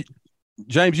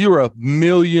are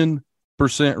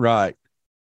 1,000,000% right.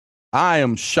 I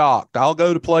am shocked. I'll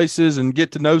go to places and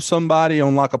get to know somebody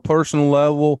on like a personal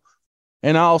level.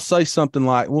 And I'll say something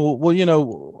like,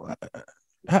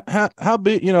 how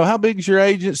big, how big is your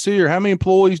agency or how many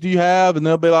employees do you have? And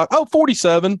they'll be like,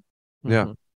 47.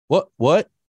 Yeah. What?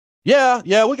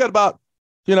 Yeah. We got about,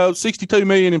 62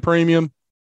 million in premium.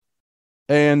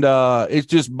 And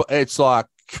it's like,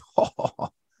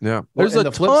 yeah. There's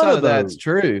the flip side of that's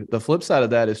true. The flip side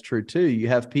of that is true too. You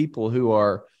have people who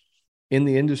are in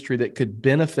the industry that could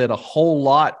benefit a whole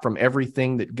lot from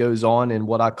everything that goes on in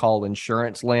what I call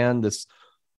insurance land, this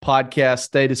podcast,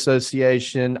 state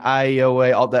association,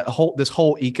 IEOA, all this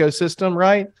whole ecosystem,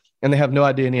 right? And they have no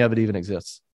idea any of it even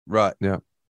exists. Right. Yeah.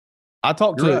 I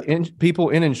talk to people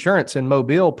in insurance in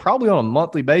Mobile probably on a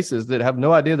monthly basis that have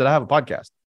no idea that I have a podcast.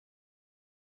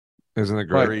 Isn't it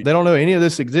great? Right? They don't know any of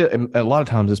this exists. And a lot of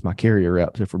times it's my carrier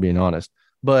reps, if we're being honest.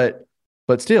 But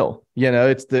still,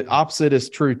 it's the opposite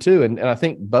is true too. And I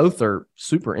think both are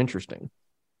super interesting.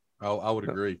 Oh, I would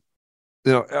agree.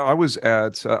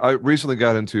 I recently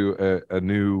got into a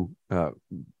new, I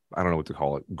don't know what to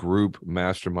call it, group,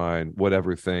 mastermind,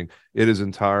 whatever thing. It is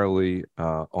entirely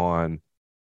on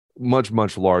much,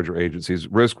 much larger agencies.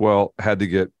 Riskwell had to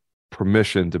get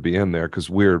permission to be in there because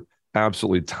we're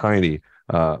absolutely tiny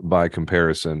by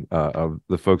comparison of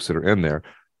the folks that are in there.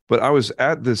 But I was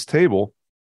at this table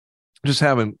just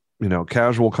having,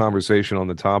 casual conversation on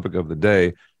the topic of the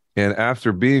day. And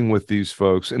after being with these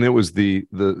folks, and it was the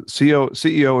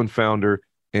CEO and founder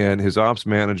and his ops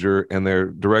manager and their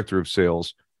director of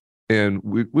sales, and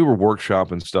we were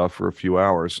workshopping stuff for a few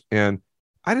hours, and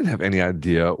I didn't have any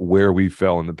idea where we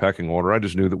fell in the pecking order. I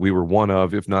just knew that we were one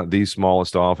of, if not the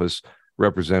smallest office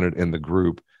represented in the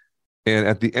group. And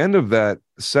at the end of that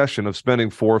session of spending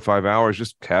 4 or 5 hours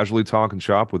just casually talking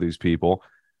shop with these people,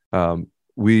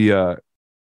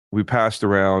 we passed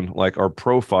around like our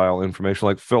profile information,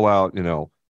 like fill out,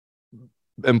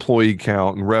 employee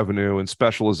count and revenue and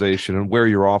specialization and where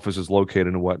your office is located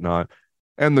and whatnot.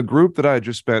 And the group that I had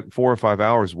just spent 4 or 5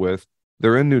 hours with,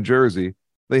 they're in New Jersey.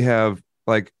 They have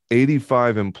like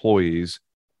 85 employees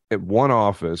at one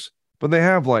office, but they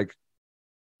have like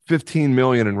 15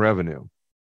 million in revenue.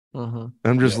 And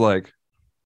I'm just like,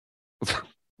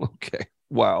 okay,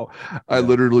 wow. I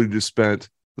literally just spent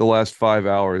the last 5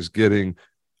 hours getting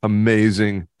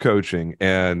amazing coaching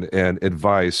and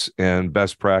advice and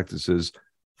best practices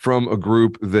from a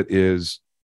group that is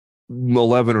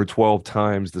 11 or 12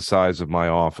 times the size of my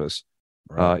office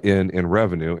in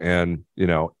revenue and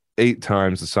 8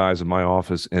 times the size of my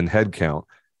office in headcount.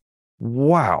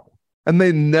 Wow. And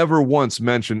they never once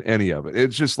mention any of it.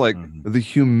 It's just like the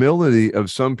humility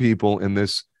of some people in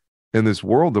this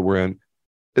world that we're in.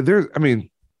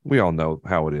 We all know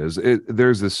how it is.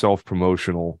 There's this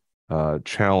self-promotional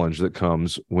challenge that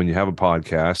comes when you have a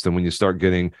podcast and when you start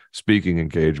getting speaking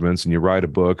engagements and you write a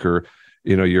book or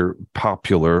you're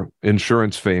popular,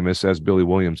 insurance famous, as Billy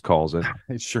Williams calls it.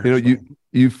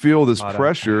 You feel this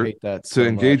pressure to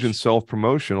engage in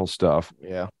self-promotional stuff.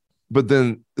 Yeah. But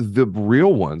then the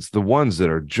real ones, the ones that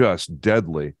are just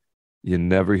deadly, you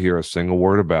never hear a single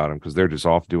word about them because they're just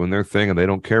off doing their thing and they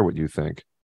don't care what you think.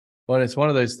 Well, it's one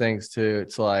of those things too.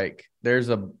 It's like there's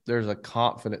a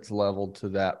confidence level to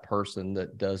that person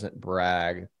that doesn't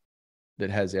brag, that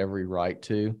has every right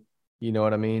to. You know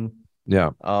what I mean?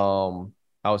 Yeah.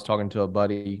 I was talking to a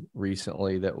buddy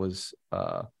recently that was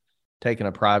taking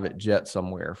a private jet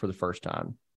somewhere for the first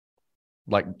time,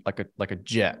 like a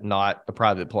jet, not a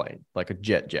private plane, like a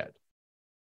jet.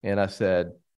 And I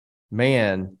said,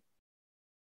 "Man,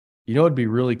 you know what'd be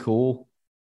really cool?"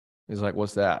 He's like,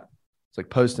 "What's that?" It's like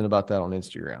posting about that on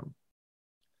Instagram.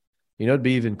 You know, it'd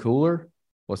be even cooler.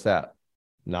 What's that?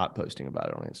 Not posting about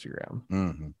it on Instagram.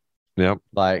 Mm-hmm. Yep.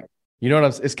 Like, you know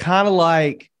what it's kind of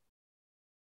like,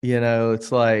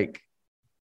 it's like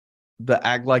the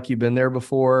act like you've been there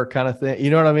before kind of thing. You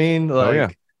know what I mean?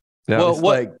 Like, yeah.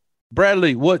 Well,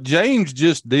 Bradley, what James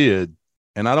just did,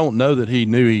 and I don't know that he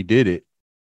knew he did it,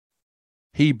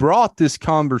 he brought this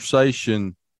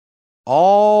conversation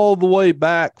all the way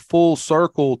back full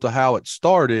circle to how it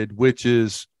started, which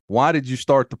is, why did you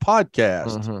start the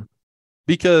podcast? Mm-hmm.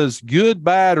 Because good,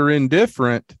 bad, or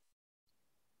indifferent,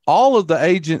 all of the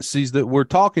agencies that we're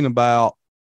talking about,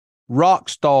 rock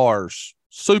stars,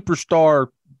 superstar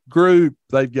group,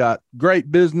 they've got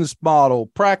great business model,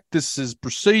 practices,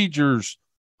 procedures,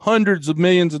 hundreds of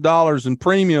millions of dollars in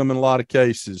premium in a lot of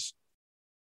cases.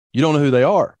 You don't know who they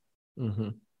are. Mm-hmm.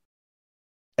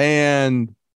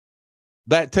 And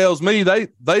that tells me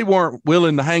they weren't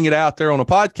willing to hang it out there on a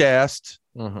podcast.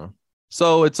 Mm-hmm.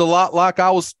 So it's a lot like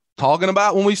I was talking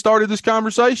about when we started this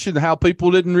conversation, how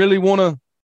people didn't really want to.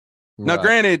 Now,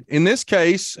 granted, in this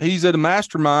case, he's at a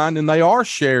mastermind and they are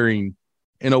sharing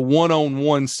in a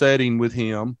one-on-one setting with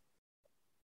him.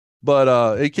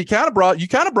 But you kind of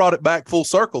brought it back full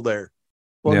circle there.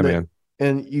 Well, yeah, man.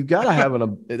 And you got to have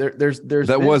there's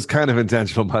that was kind of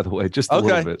intentional, by the way, just a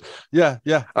little bit. Yeah.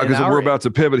 Because we're about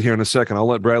to pivot here in a second. I'll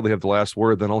let Bradley have the last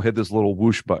word, then I'll hit this little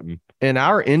whoosh button. In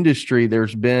our industry,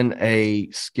 there's been a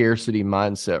scarcity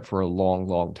mindset for a long,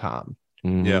 long time.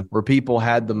 Mm-hmm. Yeah. Where people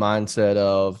had the mindset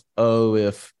of,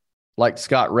 if, like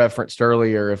Scott referenced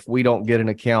earlier, if we don't get an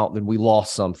account, then we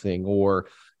lost something. Or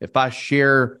if I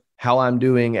share how I'm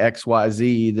doing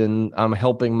XYZ, then I'm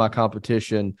helping my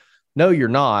competition. No, you're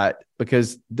not,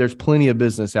 because there's plenty of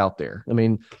business out there. I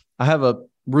mean, I have a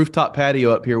rooftop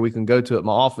patio up here we can go to at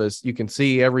my office. You can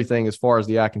see everything as far as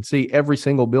the eye can see. Every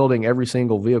single building, every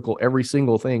single vehicle, every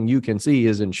single thing you can see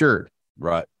is insured.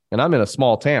 Right. And I'm in a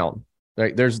small town.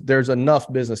 Right? There's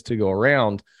enough business to go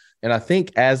around. And I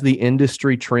think as the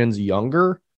industry trends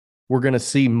younger, we're going to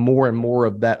see more and more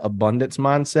of that abundance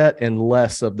mindset and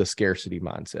less of the scarcity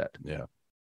mindset. Yeah.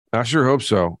 I sure hope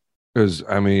so. Because,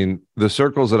 I mean, the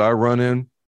circles that I run in,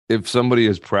 if somebody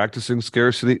is practicing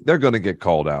scarcity, they're going to get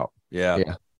called out.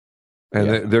 Yeah.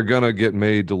 And they're going to get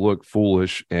made to look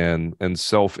foolish and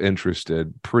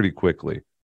self-interested pretty quickly.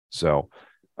 So,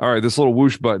 all right, this little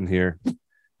whoosh button here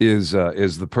is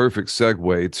the perfect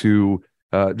segue to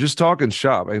just talking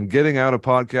shop and getting out of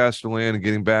podcaster land and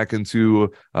getting back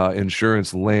into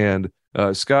insurance land.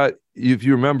 Scott, if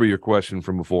you remember your question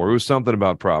from before, it was something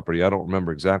about property. I don't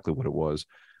remember exactly what it was.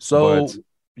 So,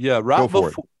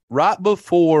 right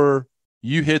before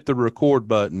you hit the record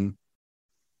button,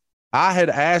 I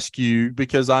had asked you,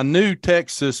 because I knew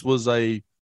Texas was a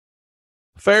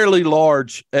fairly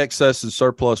large excess and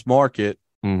surplus market.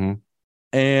 Mm-hmm.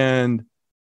 And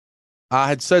I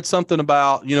had said something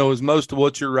about, is most of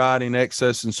what you're writing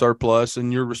excess and surplus,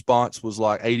 and your response was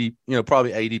like 80,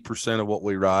 probably 80% of what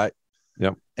we write.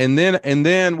 Yep. And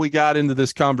then we got into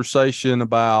this conversation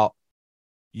about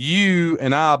you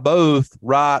and I both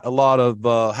write a lot of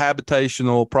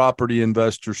habitational property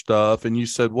investor stuff. And you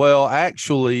said, well,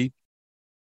 actually,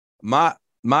 my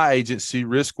agency,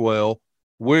 Riskwell,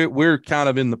 we're kind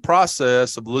of in the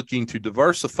process of looking to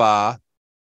diversify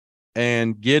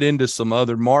and get into some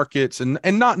other markets and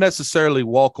not necessarily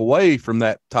walk away from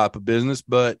that type of business,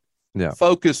 but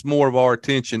focus more of our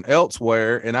attention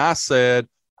elsewhere. And I said,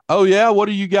 oh yeah,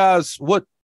 what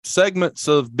segments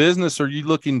of business are you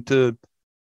looking to,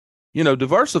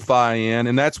 diversify in?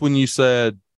 And that's when you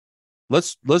said,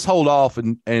 let's hold off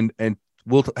and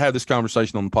we'll have this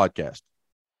conversation on the podcast.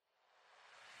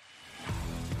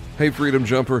 Hey, Freedom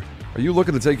Jumper, are you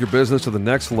looking to take your business to the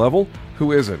next level?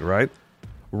 Who isn't, right?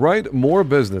 Write more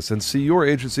business and see your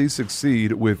agency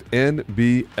succeed with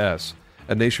NBS.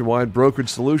 At Nationwide Brokerage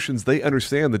Solutions, they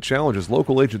understand the challenges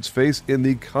local agents face in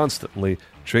the constantly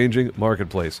changing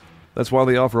marketplace. That's why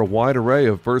they offer a wide array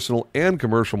of personal and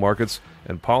commercial markets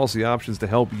and policy options to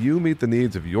help you meet the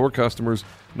needs of your customers,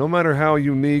 no matter how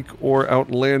unique or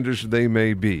outlandish they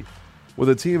may be. With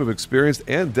a team of experienced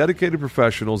and dedicated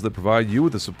professionals that provide you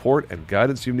with the support and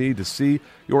guidance you need to see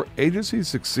your agency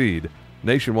succeed,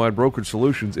 Nationwide Brokerage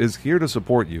Solutions is here to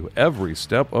support you every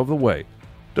step of the way.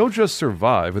 Don't just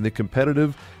survive in the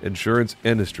competitive insurance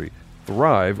industry.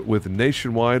 Thrive with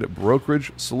Nationwide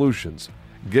Brokerage Solutions.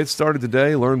 Get started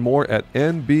today. Learn more at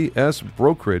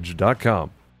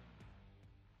nbsbrokerage.com.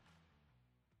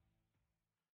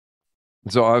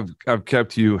 So I've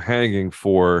kept you hanging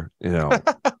for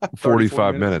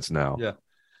 45 minutes now. Yeah.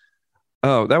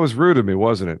 Oh, that was rude of me,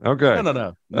 wasn't it? Okay.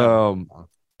 No.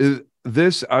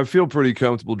 This, I feel pretty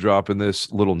comfortable dropping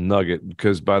this little nugget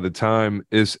because by the time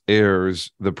this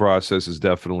airs, the process is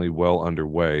definitely well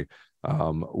underway.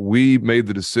 We made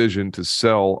the decision to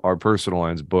sell our personal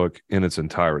lines book in its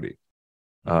entirety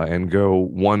and go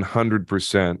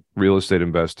 100% real estate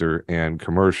investor and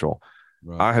commercial.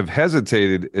 Right. I have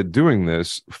hesitated at doing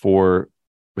this for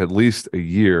at least a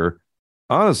year,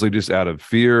 honestly, just out of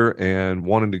fear and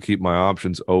wanting to keep my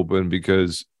options open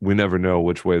because we never know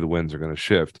which way the winds are going to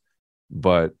shift.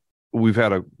 But we've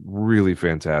had a really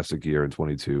fantastic year in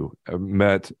 22.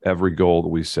 Met every goal that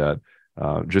we set.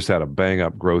 Just had a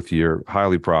bang-up growth year,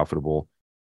 highly profitable.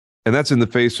 And that's in the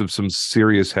face of some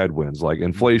serious headwinds like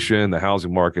inflation. The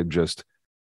housing market just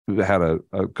had a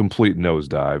complete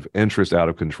nosedive, interest out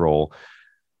of control.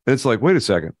 And it's like, wait a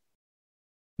second.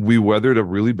 We weathered a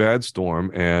really bad storm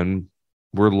and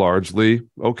we're largely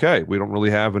okay. We don't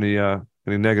really have any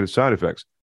negative side effects.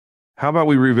 How about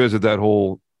we revisit that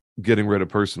whole getting rid of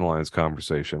personal lines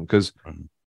conversation? Because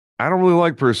I don't really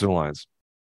like personal lines.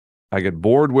 I get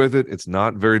bored with it. It's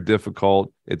not very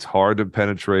difficult. It's hard to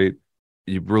penetrate.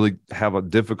 You really have a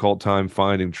difficult time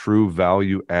finding true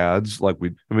value adds.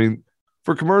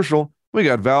 For commercial, we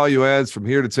got value adds from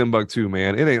here to Timbuktu,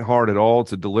 man. It ain't hard at all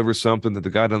to deliver something that the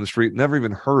guy down the street never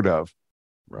even heard of.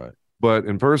 Right. But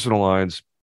in personal lines,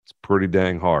 it's pretty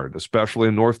dang hard, especially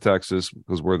in North Texas,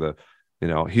 because we're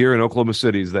here in Oklahoma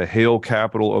City is the hail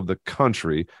capital of the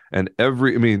country. And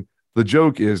the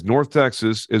joke is North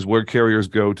Texas is where carriers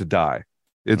go to die.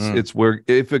 It's where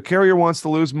if a carrier wants to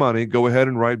lose money, go ahead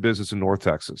and write business in North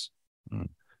Texas.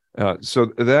 So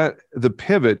that the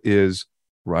pivot is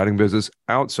writing business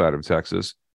outside of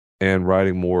Texas and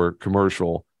writing more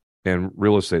commercial and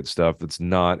real estate stuff that's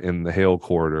not in the hail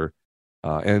corridor.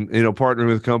 And partnering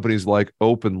with companies like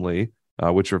Openly,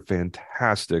 which are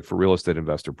fantastic for real estate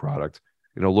investor product.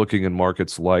 Looking in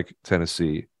markets like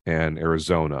Tennessee and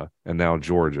Arizona and now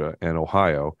Georgia and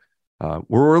Ohio.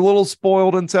 We're a little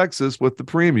spoiled in Texas with the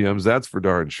premiums. That's for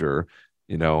darn sure.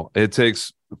 It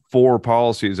takes 4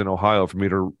 policies in Ohio for me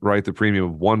to write the premium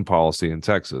of 1 policy in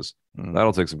Texas.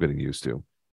 That'll take some getting used to,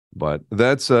 but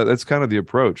that's kind of the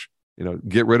approach.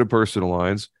 Get rid of personal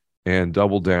lines and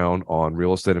double down on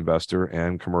real estate investor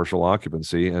and commercial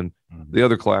occupancy and the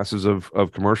other classes of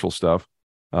commercial stuff.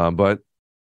 But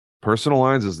personal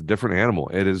lines is a different animal.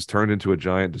 It has turned into a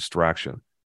giant distraction.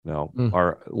 Now,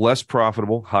 are less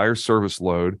profitable, higher service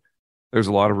load. There's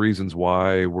a lot of reasons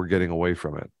why we're getting away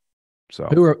from it.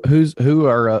 So, who's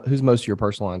most of your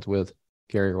personal lines with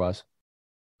carrier wise?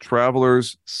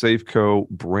 Travelers, Safeco,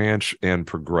 Branch, and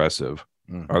Progressive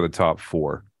are the top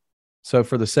 4. So,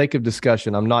 for the sake of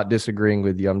discussion, I'm not disagreeing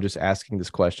with you. I'm just asking this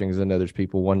question because I know there's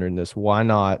people wondering this. Why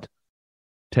not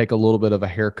take a little bit of a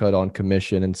haircut on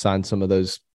commission and sign some of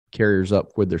those carriers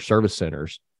up with their service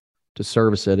centers to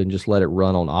service it and just let it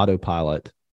run on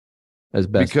autopilot as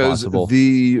best possible? Because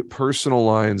the personal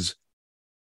lines,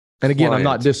 and again, I'm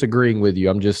not disagreeing with you.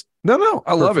 I'm just no,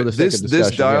 I love it. This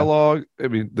dialogue.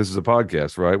 Yeah. This is a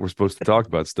podcast, right? We're supposed to talk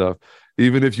about stuff.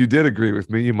 Even if you did agree with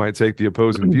me, you might take the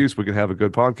opposing views. We can have a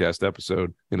good podcast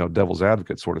episode. Devil's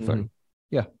advocate sort of thing.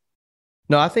 Yeah.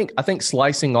 No, I think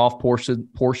slicing off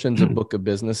portions of book of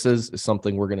businesses is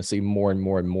something we're going to see more and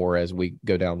more and more as we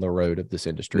go down the road of this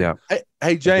industry. Yeah.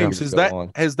 Hey James,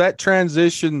 has that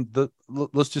transition?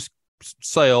 Let's just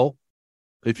sale,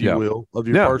 if you will, of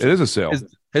your person. It is a sale.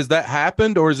 Has that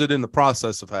happened, or is it in the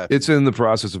process of happening? It's in the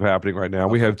process of happening right now.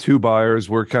 Okay. We have 2 buyers.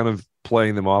 We're kind of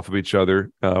playing them off of each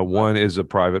other. One is a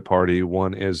private party.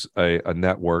 One is a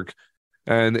network,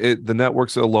 and the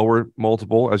network's a lower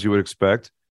multiple, as you would expect.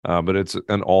 But it's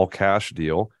an all cash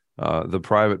deal. The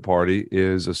private party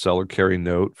is a seller carry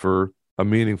note for a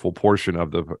meaningful portion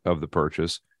of the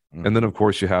purchase. And then of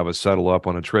course you have a settle up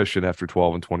on attrition after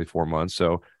 12 and 24 months.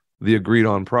 So the agreed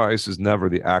on price is never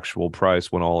the actual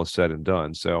price when all is said and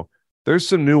done. So there's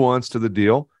some nuance to the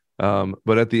deal.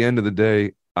 But at the end of the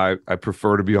day, I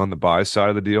prefer to be on the buy side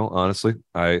of the deal. Honestly,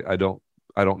 I don't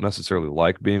I don't necessarily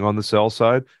like being on the sell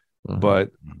side,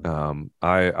 but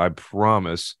I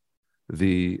promise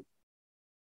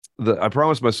I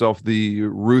promise myself the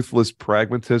ruthless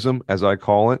pragmatism, as I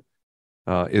call it,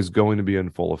 is going to be in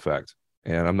full effect.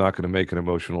 And I'm not going to make an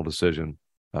emotional decision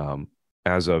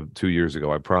as of 2 years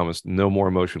ago. I promised no more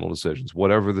emotional decisions.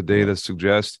 Whatever the data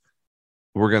suggests,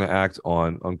 we're going to act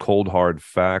on cold, hard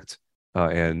fact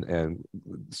and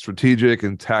strategic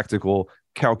and tactical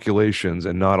calculations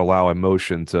and not allow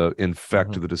emotion to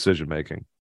infect the decision making.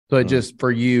 So it just,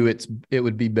 for you, it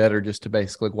would be better just to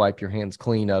basically wipe your hands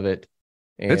clean of it.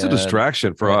 It's a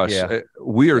distraction for us. Yeah.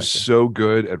 We are so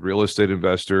good at real estate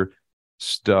investor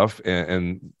stuff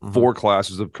and 4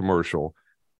 classes of commercial.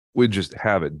 We just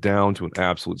have it down to an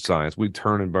absolute science. We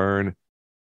turn and burn.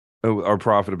 Our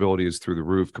profitability is through the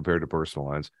roof compared to personal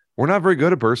lines. We're not very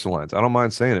good at personal lines. I don't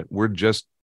mind saying it. We're just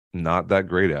not that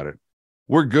great at it.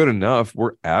 We're good enough.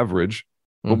 We're average,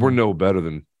 but we're no better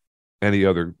than any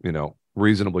other,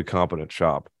 reasonably competent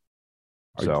shop.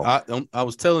 So I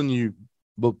was telling you,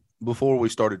 but before we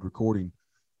started recording,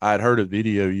 I had heard a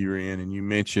video you were in, and you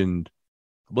mentioned,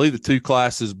 I believe the 2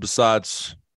 classes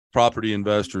besides property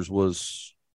investors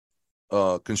was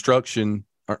construction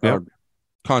or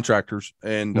contractors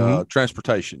and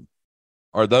transportation.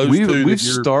 Are those we've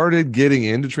started getting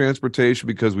into transportation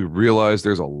because we realized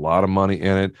there's a lot of money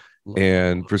in it,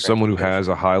 and for someone who has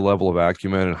a high level of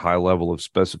acumen and high level of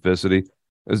specificity,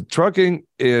 as trucking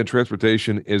and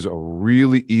transportation is a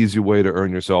really easy way to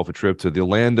earn yourself a trip to the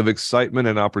land of excitement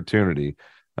and opportunity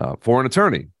for an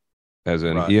attorney, as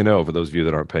in E&O, for those of you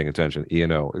that aren't paying attention.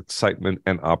 E&O, excitement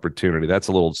and opportunity. That's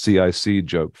a little CIC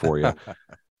joke for you.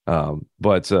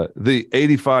 But the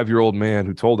 85-year-old man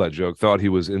who told that joke thought he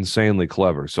was insanely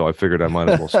clever, so I figured I might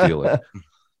as well steal it.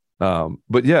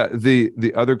 But yeah,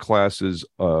 the other classes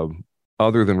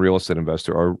other than real estate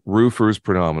investor are roofers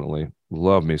predominantly.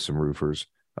 Love me some roofers.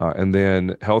 And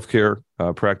then healthcare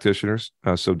practitioners,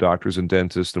 so doctors and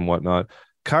dentists and whatnot.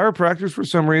 Chiropractors, for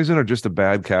some reason, are just a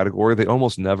bad category. They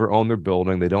almost never own their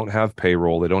building. They don't have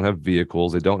payroll. They don't have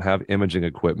vehicles. They don't have imaging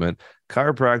equipment.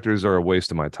 Chiropractors are a waste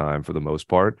of my time for the most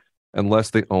part, unless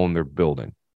they own their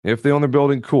building. If they own their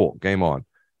building, cool, game on.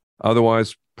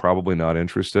 Otherwise, probably not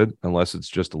interested unless it's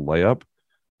just a layup.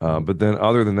 But then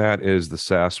other than that is the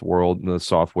SaaS world and the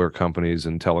software companies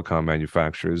and telecom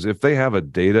manufacturers. If they have a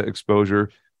data exposure,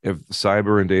 if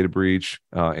cyber and data breach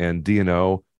and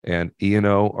D&O and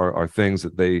E&O are things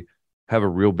that they have a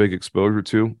real big exposure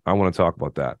to, I want to talk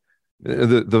about that.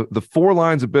 The 4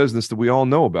 lines of business that we all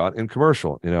know about in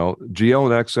commercial, GL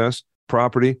and excess,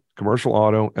 property, commercial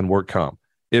auto, and work comp.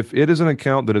 If it is an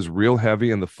account that is real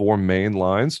heavy in the 4 main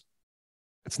lines,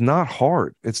 it's not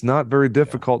hard. It's not very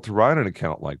difficult to write an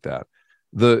account like that.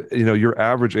 Your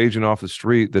average agent off the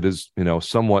street that is,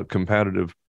 somewhat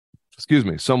competitive,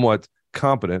 somewhat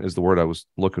competent is the word I was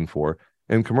looking for.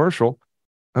 In commercial,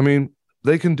 I mean,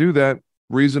 they can do that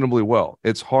reasonably well.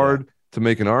 It's hard to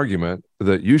make an argument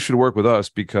that you should work with us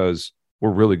because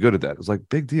we're really good at that. It's like,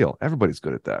 big deal. Everybody's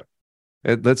good at that.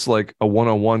 That's like a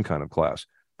one-on-one kind of class.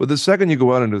 But the second you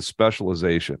go out into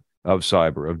specialization of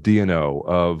cyber, of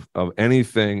D&O, of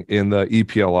anything in the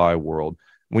EPLI world,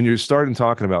 when you're starting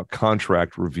talking about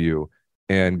contract review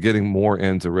and getting more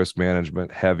into risk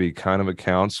management heavy kind of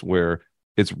accounts where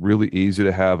it's really easy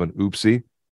to have an oopsie,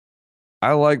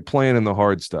 I like playing in the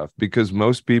hard stuff because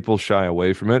most people shy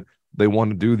away from it. They want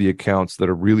to do the accounts that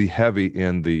are really heavy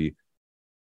in the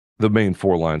main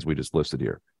 4 lines we just listed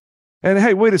here. And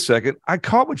hey, wait a second. I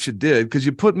caught what you did because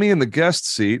you put me in the guest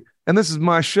seat, and this is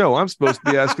my show. I'm supposed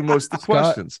to be asking most of the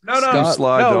questions.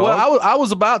 I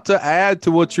was about to add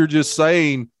to what you're just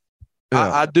saying.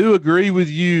 Yeah. I do agree with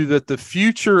you that the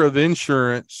future of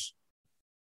insurance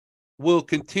will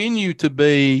continue to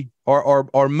be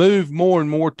or move more and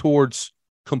more towards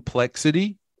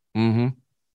complexity. Mm-hmm.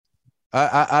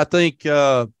 I think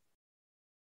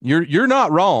you're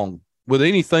not wrong with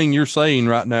anything you're saying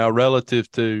right now relative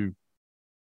to.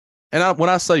 And when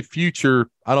I say future,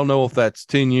 I don't know if that's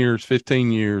 10 years,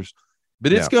 15 years,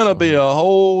 but it's going to be a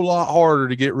whole lot harder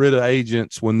to get rid of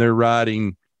agents when they're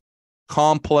writing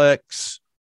complex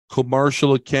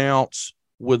commercial accounts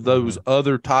with those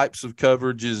other types of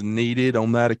coverages needed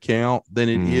on that account than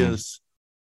it is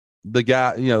the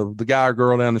guy or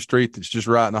girl down the street that's just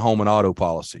writing a home and auto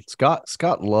policy.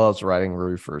 Scott loves writing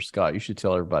roofers. Scott, you should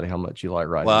tell everybody how much you like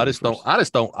writing. Well, roofers.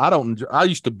 I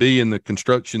used to be in the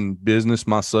construction business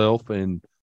myself, and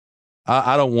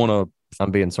I don't want to. I'm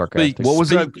being sarcastic. What was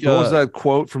that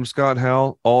quote from Scott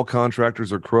Howell? All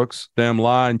contractors are crooks. Damn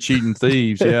lying, cheating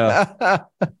thieves. Yeah.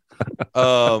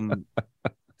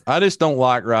 I I just don't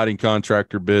like writing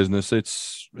contractor business.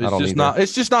 It's just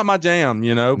not my jam,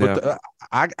 you know. But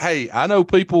I know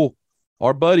people.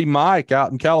 Our buddy Mike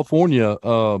out in California.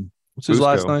 What's his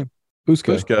last name?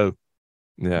 Fusco.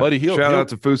 Yeah, buddy. Shout out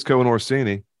to Fusco and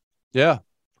Orsini. Yeah,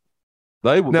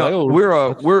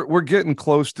 we're getting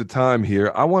close to time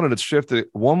here. I wanted to shift it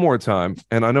one more time,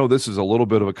 and I know this is a little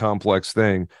bit of a complex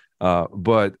thing,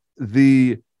 but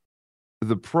the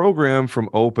program from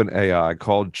OpenAI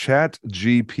called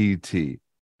ChatGPT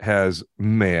has,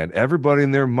 man, everybody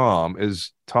and their mom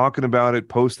is talking about it,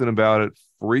 posting about it,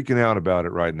 freaking out about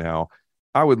it right now.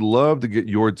 I would love to get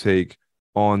your take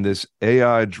on this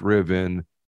AI-driven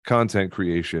content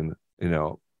creation,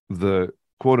 the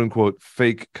quote-unquote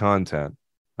fake content.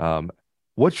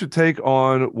 What's your take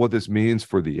on what this means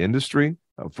for the industry,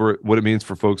 for what it means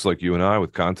for folks like you and I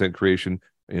with content creation?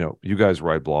 You guys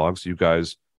write blogs, you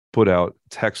guys put out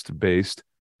text-based.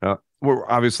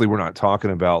 We're not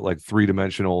talking about like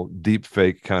three-dimensional deep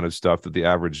fake kind of stuff that the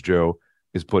average Joe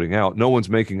is putting out. No one's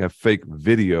making a fake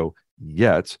video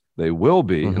yet. They will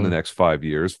be in the next 5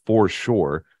 years for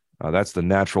sure. That's the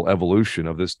natural evolution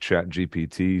of this Chat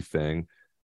GPT thing.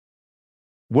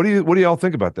 What do y'all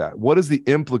think about that? What is the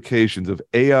implications of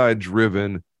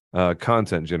AI-driven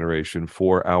content generation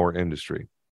for our industry?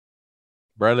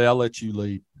 Bradley, I'll let you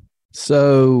lead.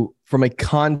 So from a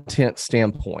content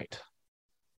standpoint,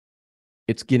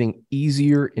 it's getting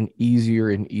easier and easier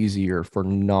and easier for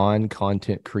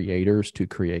non-content creators to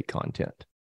create content.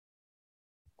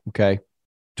 Okay.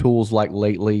 Tools like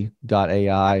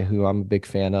Lately.ai, who I'm a big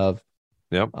fan of.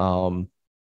 Yep.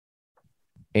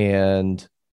 And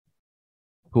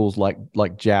tools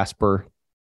like Jasper,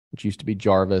 which used to be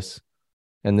Jarvis,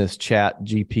 and this Chat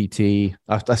GPT.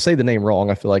 I say the name wrong,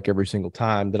 I feel like, every single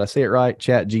time. Did I say it right?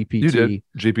 Chat GPT. You did.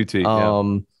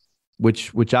 GPT.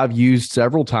 Which I've used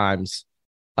several times.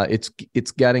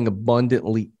 It's getting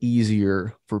abundantly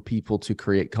easier for people to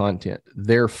create content.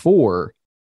 Therefore,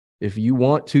 if you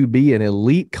want to be an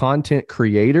elite content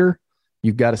creator,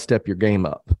 you've got to step your game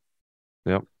up.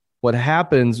 Yep. What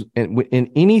happens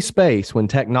in any space when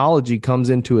technology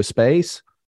comes into a space,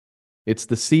 it's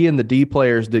the C and the D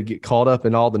players that get caught up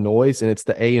in all the noise, and it's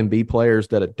the A and B players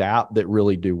that adapt that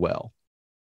really do well.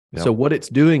 Yep. So what it's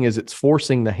doing is it's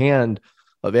forcing the hand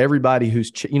of everybody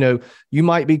who's, you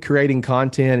might be creating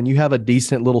content and you have a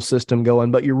decent little system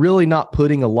going, but you're really not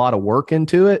putting a lot of work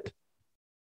into it.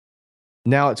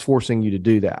 Now it's forcing you to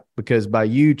do that, because by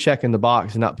you checking the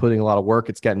box and not putting a lot of work,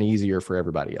 it's gotten easier for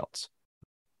everybody else.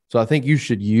 So I think you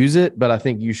should use it, but I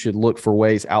think you should look for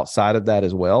ways outside of that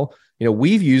as well.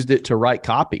 We've used it to write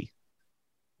copy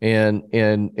and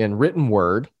written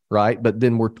word, right? But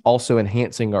then we're also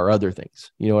enhancing our other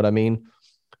things. You know what I mean?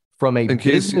 In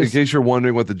case you're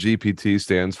wondering what the GPT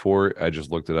stands for, I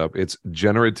just looked it up. It's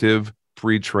Generative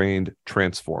Pre-trained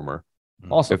Transformer.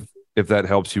 Awesome. If that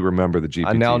helps you remember the GPT.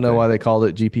 I now know why they called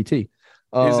it GPT.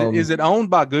 Is it owned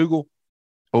by Google?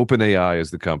 OpenAI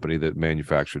is the company that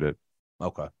manufactured it.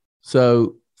 Okay.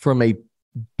 So from a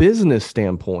business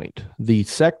standpoint, the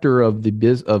sector of the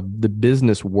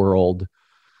business world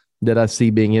that I see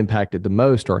being impacted the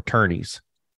most are attorneys.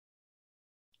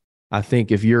 I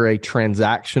think if you're a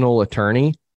transactional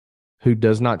attorney who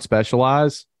does not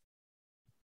specialize,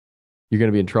 you're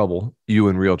going to be in trouble. You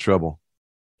in real trouble.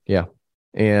 Yeah.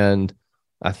 And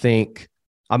I think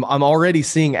I'm already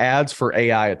seeing ads for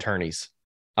AI attorneys.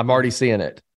 I'm already seeing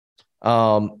it.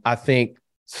 I think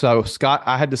so. Scott,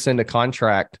 I had to send a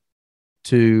contract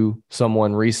to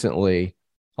someone recently.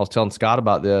 I was telling Scott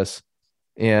about this,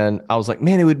 and I was like,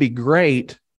 man, it would be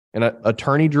great. And an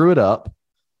attorney drew it up.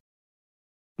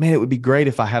 Man, it would be great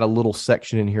if I had a little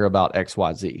section in here about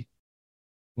XYZ.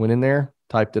 Went in there,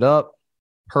 typed it up.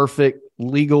 Perfect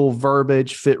legal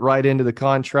verbiage, fit right into the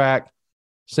contract.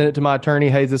 Sent it to my attorney.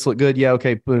 Hey, does this look good? Yeah,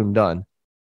 okay, boom, done.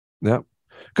 Yeah.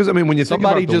 Because, when you think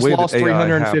about the just way lost that AI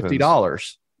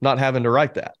 $350 not having to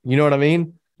write that. You know what I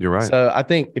mean? You're right. So I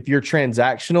think if you're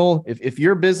transactional, if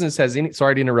your business has any,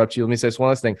 sorry to interrupt you. Let me say this one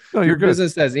last thing. No, your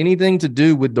business has anything to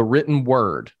do with the written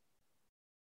word,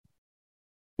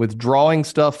 with drawing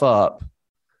stuff up,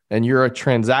 and you're a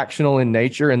transactional in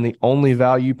nature, and the only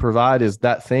value you provide is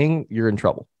that thing, you're in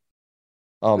trouble.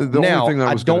 I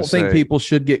don't think people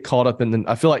should get caught up in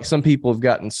I feel like some people have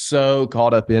gotten so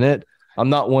caught up in it. I'm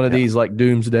not one of these like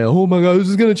doomsday. Oh my God, this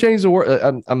is going to change the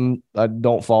world. I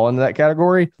don't fall into that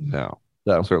category. No,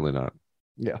 so certainly not.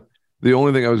 Yeah. The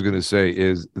only thing I was going to say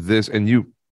is this, and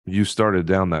you started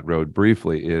down that road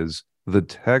briefly, is the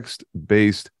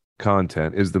text-based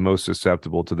content is the most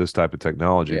susceptible to this type of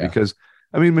technology because,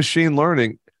 machine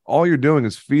learning, all you're doing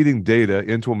is feeding data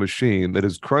into a machine that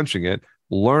is crunching it,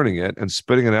 learning it and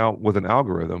spitting it out with an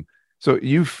algorithm. So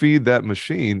you feed that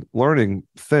machine learning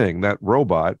thing, that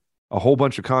robot, a whole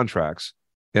bunch of contracts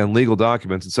and legal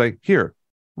documents and say, here,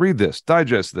 read this,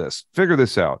 digest this, figure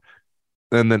this out,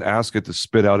 and then ask it to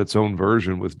spit out its own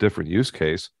version with different use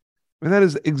case. And that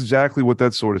is exactly what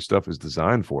that sort of stuff is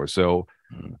designed for. So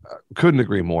couldn't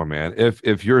agree more, man.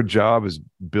 If your job is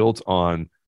built on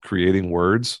creating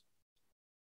words,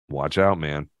 watch out,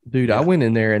 man. Dude, I went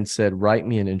in there and said, write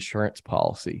me an insurance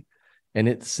policy. And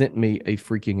it sent me a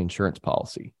freaking insurance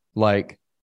policy. Like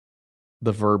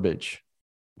the verbiage.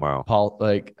 Wow.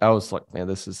 Like I was like, man,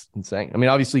 this is insane. I mean,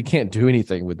 obviously you can't do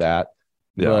anything with that.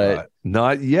 Yeah, but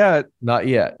not yet. Not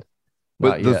yet.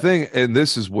 But the thing, and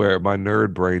this is where my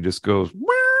nerd brain just goes,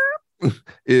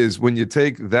 is when you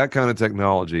take that kind of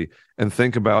technology and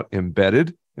think about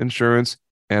embedded insurance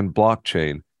and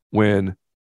blockchain, when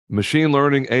machine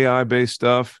learning, AI-based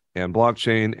stuff and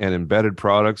blockchain and embedded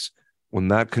products, when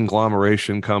that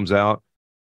conglomeration comes out,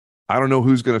 I don't know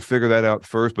who's going to figure that out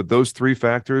first, but those three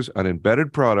factors, an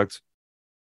embedded product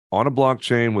on a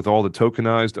blockchain with all the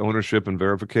tokenized ownership and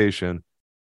verification,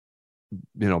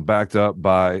 backed up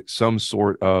by some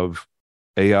sort of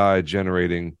AI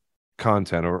generating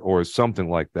content or something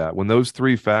like that. When those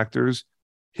three factors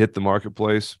hit the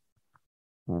marketplace,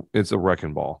 it's a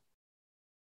wrecking ball.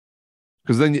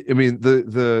 Because then, I mean,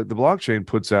 the blockchain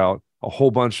puts out a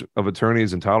whole bunch of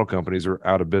attorneys and title companies are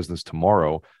out of business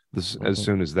tomorrow. As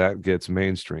soon as that gets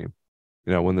mainstream,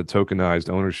 when the tokenized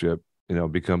ownership,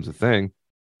 becomes a thing,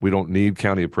 we don't need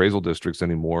county appraisal districts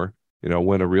anymore.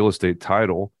 When a real estate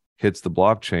title hits the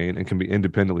blockchain and can be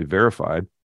independently verified,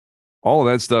 all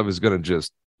of that stuff is going to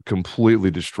just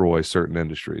completely destroy certain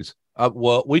industries.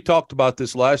 Well, we talked about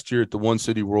this last year at the One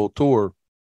City World Tour.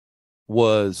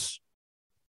 Was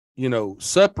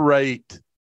separate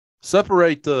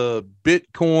the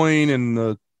Bitcoin and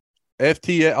the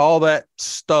FTA, all that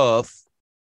stuff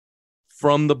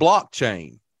from the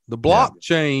blockchain. The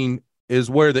blockchain is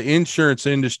where the insurance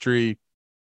industry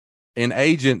and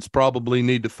agents probably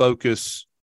need to focus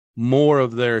more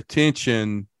of their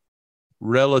attention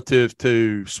relative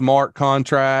to smart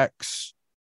contracts,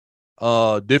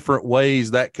 different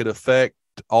ways that could affect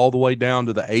all the way down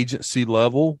to the agency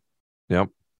level. Yep.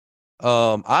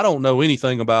 I don't know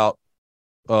anything about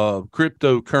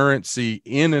cryptocurrency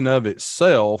in and of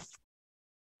itself,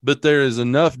 but there is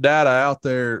enough data out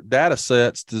there, data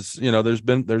sets to, there's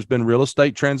been real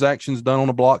estate transactions done on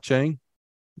a blockchain.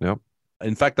 Yep.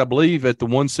 In fact, I believe at the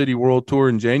One City World Tour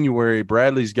in January,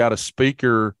 Bradley's got a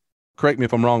speaker. Correct me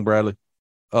if I'm wrong, Bradley.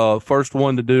 First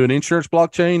one to do an insurance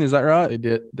blockchain. Is that right? They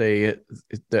did.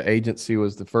 The agency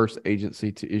was the first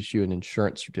agency to issue an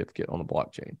insurance certificate on a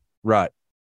blockchain. Right.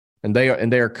 And they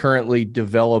are currently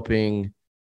developing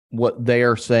what they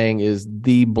are saying is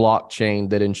the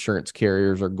blockchain that insurance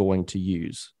carriers are going to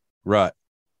use. Right.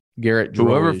 Garrett,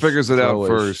 whoever figures it out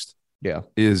first,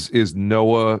 is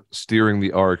Noah steering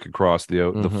the ark across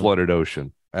the flooded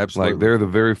ocean. Absolutely. Like they're the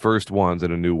very first ones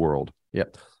in a new world.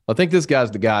 Yep. I think this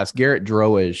guy's the guy. It's Garrett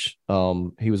Droege.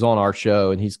 He was on our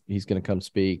show and he's going to come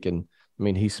speak. And I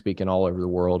mean, he's speaking all over the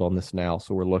world on this now.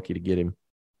 So we're lucky to get him.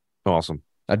 Awesome.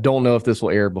 I don't know if this will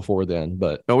air before then,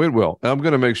 but no, it will. I'm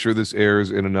going to make sure this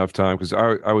airs in enough time because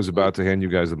I was about to hand you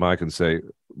guys the mic and say,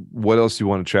 what else do you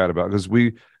want to chat about? Because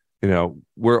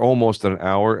we're almost an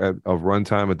hour of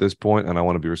runtime at this point, and I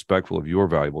want to be respectful of your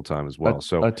valuable time as well.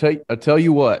 So I tell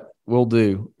you what we'll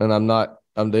do, and I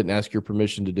didn't ask your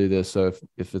permission to do this, so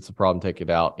if it's a problem, take it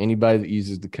out. Anybody that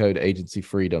uses the code Agency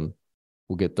Freedom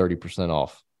will get 30%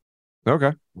 off.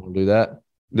 Okay, we'll do that.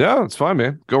 Yeah, it's fine,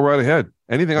 man. Go right ahead.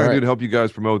 Anything I can do to help you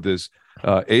guys promote this.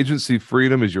 Agency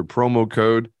Freedom is your promo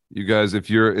code. You guys, if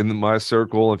you're in my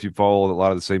circle, if you follow a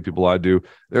lot of the same people I do,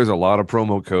 there's a lot of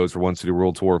promo codes for One City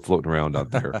World Tour floating around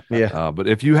out there. But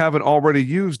if you haven't already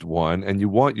used one and you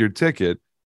want your ticket,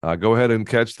 go ahead and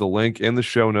catch the link in the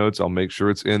show notes. I'll make sure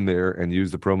it's in there and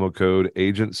use the promo code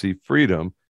Agency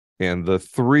Freedom. And the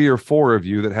 3 or 4 of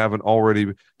you that haven't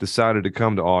already decided to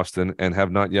come to Austin and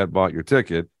have not yet bought your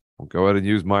ticket, well, go ahead and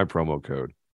use my promo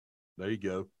code. There you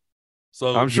go.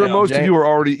 So I'm sure most of you are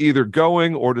already either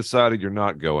going or decided you're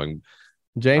not going.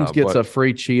 James gets a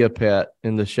free chia pet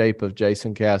in the shape of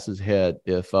Jason Cass's head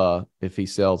if he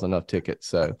sells enough tickets.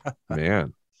 So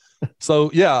man. So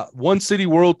One City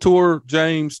World Tour,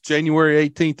 James, January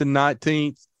 18th and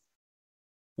 19th.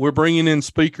 We're bringing in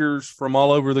speakers from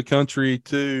all over the country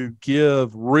to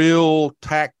give real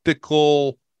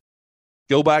tactical,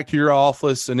 go back to your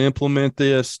office and implement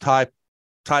this type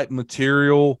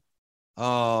material.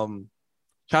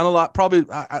 Kind of like probably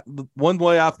one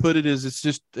way I've put it is it's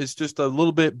just a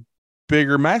little bit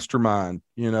bigger mastermind.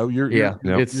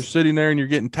 You're sitting there and you're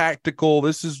getting tactical.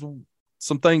 This is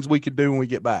some things we could do when we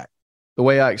get back. The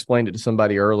way I explained it to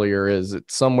somebody earlier is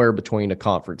it's somewhere between a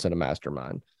conference and a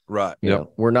mastermind. Right. You know,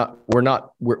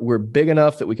 we're big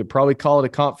enough that we could probably call it a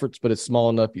conference, but it's small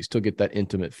enough you still get that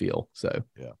intimate feel. So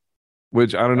yeah.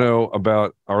 Which I don't know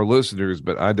about our listeners,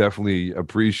 but I definitely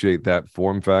appreciate that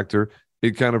form factor.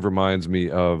 It kind of reminds me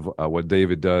of what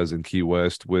David does in Key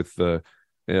West with the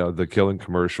Killing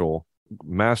Commercial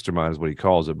Mastermind is what he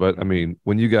calls it. But I mean,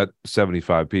 when you got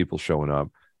 75 people showing up,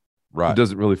 right, it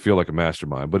doesn't really feel like a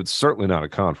mastermind, but it's certainly not a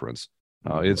conference.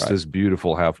 It's this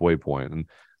beautiful halfway point. And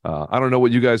I don't know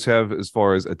what you guys have as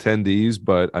far as attendees,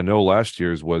 but I know last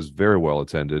year's was very well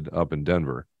attended up in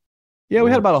Denver. Yeah, we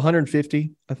had about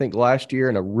 150, I think, last year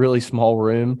in a really small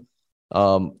room.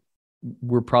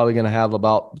 We're probably going to have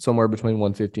about somewhere between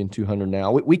 150 and 200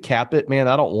 now. We cap it, man.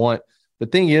 The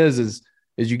thing is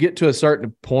you get to a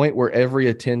certain point where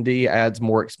every attendee adds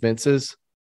more expenses,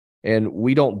 and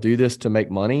we don't do this to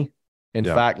make money. In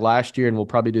fact, last year, and we'll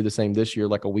probably do the same this year,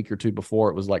 like a week or two before,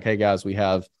 it was like, hey guys,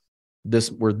 we're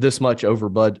this much over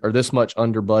budget or this much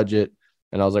under budget.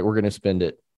 And I was like, we're going to spend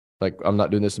it. Like, I'm not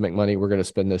doing this to make money. We're going to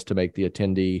spend this to make the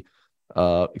attendee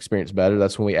experience better.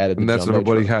 That's when we added the that's when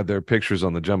everybody had their pictures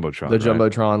on the Jumbotron. The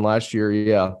Jumbotron last year,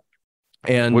 yeah.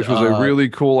 And which was a really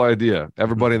cool idea.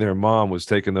 Everybody and their mom was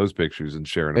taking those pictures and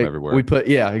sharing them everywhere.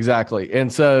 Exactly.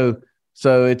 And so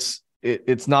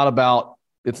it's not about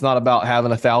having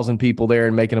 1,000 people there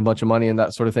and making a bunch of money and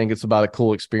that sort of thing. It's about a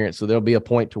cool experience. So there'll be a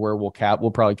point to where we'll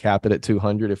probably cap it at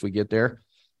 200 if we get there.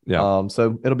 Yeah.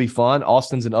 So it'll be fun.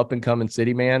 Austin's an up and coming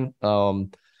city, man.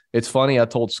 It's funny. I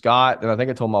told Scott, and I think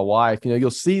I told my wife, you'll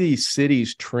see these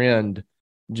cities trend,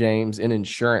 James, in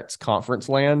insurance conference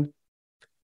land,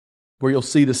 where you'll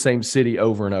see the same city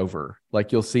over and over.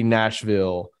 Like you'll see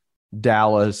Nashville,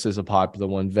 Dallas is a popular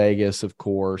one, Vegas, of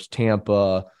course,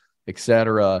 Tampa,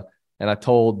 etc. And I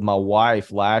told my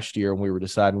wife last year when we were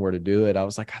deciding where to do it, I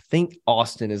was like, I think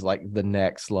Austin is like the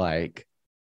next like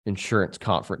insurance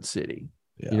conference city.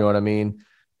 Yeah. You know what I mean?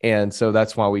 And so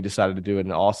that's why we decided to do it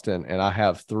in Austin. And I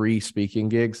have 3 speaking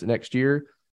gigs next year.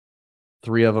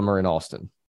 3 of them are in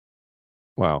Austin.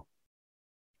 Wow.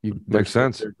 Makes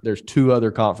sense. There's 2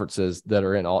 other conferences that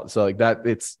are in Austin. So like that,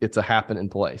 it's a happening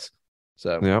place.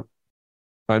 So yeah,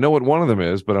 I know what one of them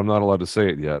is, but I'm not allowed to say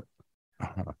it yet.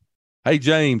 Hey,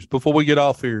 James, before we get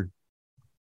off here,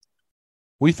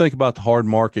 we think about the hard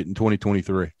market in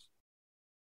 2023.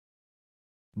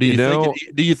 Do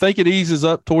you think it eases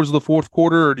up towards the fourth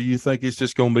quarter, or do you think it's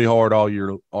just going to be hard all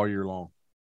year long?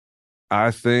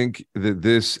 I think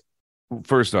that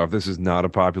first off, this is not a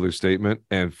popular statement,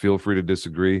 and feel free to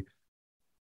disagree.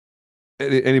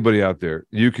 Anybody out there,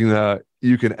 you can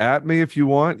at me if you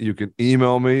want. You can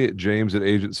email me at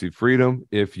james@agencyfreedom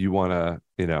if you want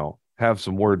to, have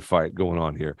some word fight going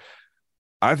on here.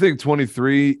 I think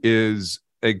 23 is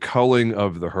a culling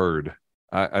of the herd.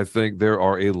 I think there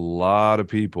are a lot of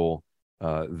people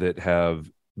that have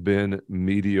been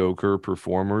mediocre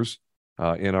performers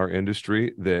in our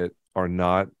industry that are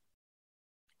not,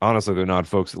 honestly, they're not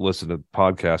folks that listen to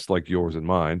podcasts like yours and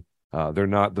mine. They're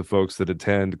not the folks that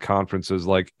attend conferences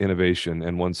like Innovation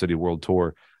and One City World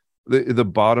Tour. The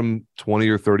bottom 20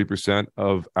 or 30%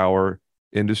 of our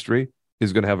industry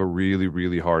is going to have a really,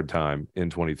 really hard time in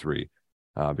 23.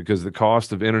 Because the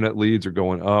cost of internet leads are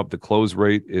going up, the close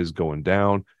rate is going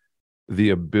down. The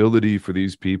ability for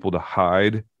these people to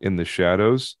hide in the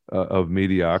shadows of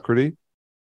mediocrity,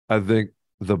 I think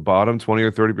the bottom 20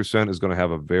 or 30% is going to have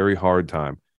a very hard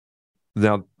time.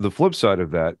 Now, the flip side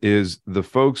of that is the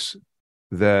folks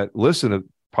that listen to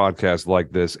podcasts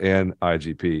like this and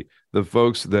IGP, the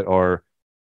folks that are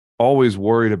always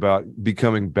worried about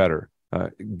becoming better,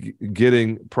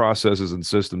 getting processes and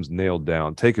systems nailed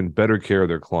down, taking better care of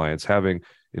their clients, having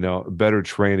better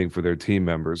training for their team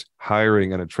members,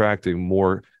 hiring and attracting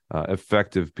more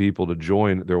effective people to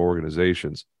join their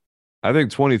organizations. I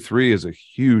think 23 is a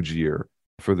huge year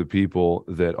for the people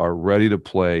that are ready to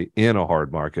play in a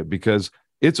hard market, because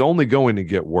it's only going to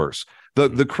get worse.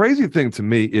 The crazy thing to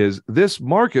me is this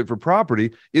market for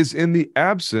property is in the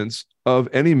absence of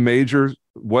any major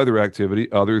weather activity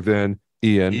other than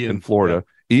Ian in Florida.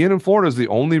 Yeah. Ian in Florida is the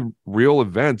only real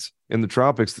event in the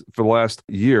tropics for the last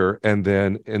year. And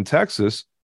then in Texas,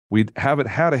 we haven't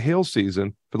had a hail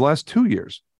season for the last 2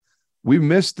 years. We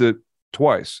missed it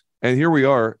twice. And here we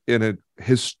are in a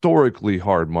historically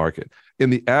hard market, in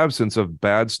the absence of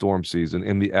bad storm season,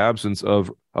 in the absence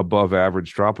of above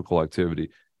average tropical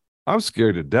activity. I'm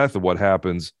scared to death of what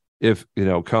happens if,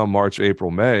 come March,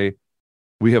 April, May,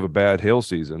 we have a bad hail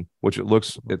season, which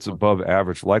it's above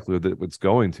average likelihood that it's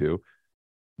going to.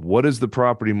 What does the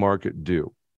property market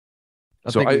do?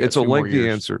 It's a lengthy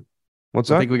answer. What's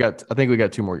that? I think we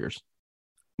got 2 more years.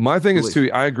 My thing is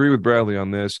too, I agree with Bradley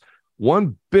on this.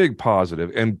 One big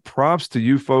positive, and props to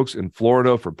you folks in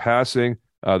Florida for passing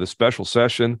the special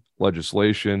session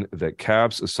legislation that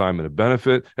caps assignment of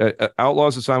benefit,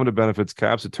 outlaws assignment of benefits,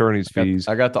 caps attorneys' fees.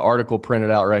 I got the article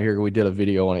printed out right here. We did a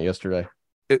video on it yesterday.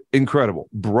 Incredible.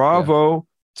 Bravo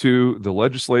to the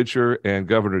legislature and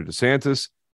Governor DeSantis.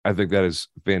 I think that is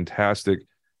fantastic.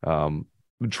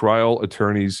 Trial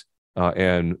attorneys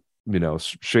and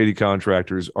shady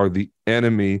contractors are the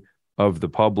enemy of the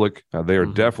public. They are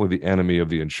definitely the enemy of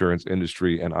the insurance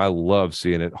industry, and I love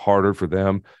seeing it harder for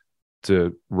them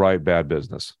to write bad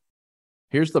business.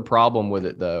 Here's the problem with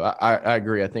it, though. I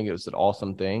agree. I think it was an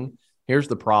awesome thing. Here's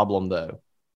the problem, though,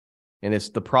 and it's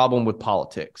the problem with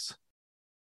politics.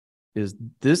 Is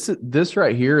this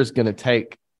right here is going to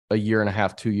take a year and a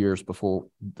half, 2 years before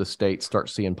the state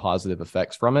starts seeing positive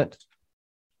effects from it.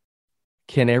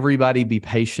 Can everybody be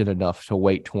patient enough to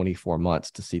wait 24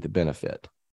 months to see the benefit?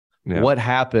 Yeah. What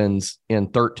happens in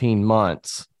 13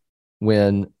 months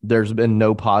when there's been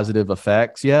no positive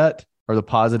effects yet, or the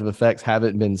positive effects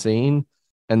haven't been seen,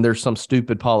 and there's some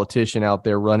stupid politician out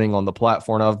there running on the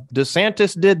platform of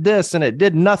DeSantis did this and it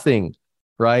did nothing,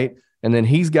 right? And then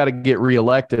he's got to get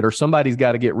reelected, or somebody's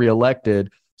got to get reelected.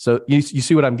 So you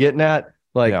see what I'm getting at?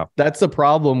 That's the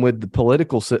problem with the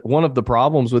political. One of the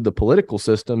problems with the political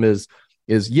system is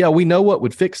we know what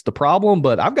would fix the problem,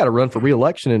 but I've got to run for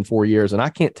reelection in 4 years, and I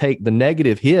can't take the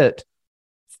negative hit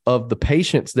of the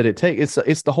patience that it takes.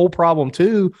 It's the whole problem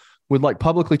too with like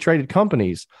publicly traded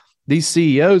companies. These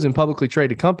CEOs in publicly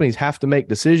traded companies have to make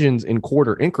decisions in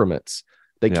quarter increments.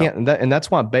 They can't, and that's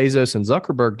why Bezos and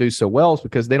Zuckerberg do so well, is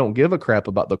because they don't give a crap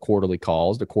about the quarterly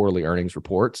calls, the quarterly earnings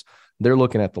reports. They're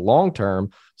looking at the long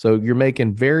term. So you're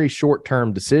making very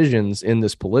short-term decisions in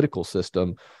this political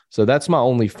system. So that's my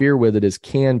only fear with it, is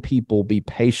can people be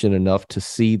patient enough to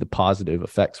see the positive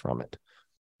effects from it?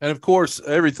 And of course,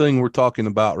 everything we're talking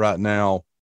about right now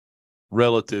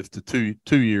relative to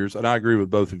two years, and I agree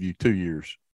with both of you, 2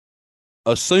 years,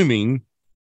 assuming,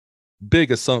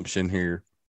 big assumption here,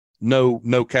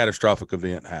 no catastrophic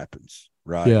event happens,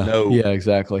 right? Yeah,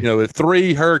 exactly. If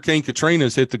 3 Hurricane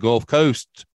Katrinas hit the Gulf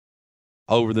Coast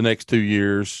over the next 2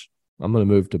 years, I'm going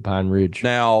to move to Pine Ridge.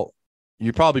 Now,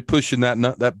 you're probably pushing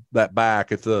that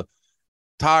back. If the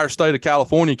entire state of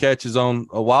California catches on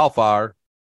a wildfire,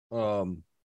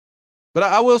 but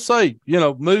I will say,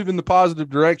 move in the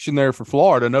positive direction there for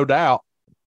Florida, no doubt.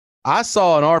 I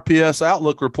saw an RPS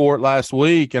Outlook report last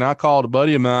week, and I called a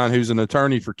buddy of mine who's an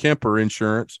attorney for Kemper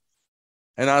Insurance.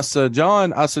 And I said,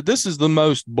 John, this is the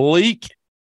most bleak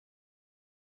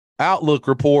Outlook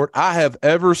report I have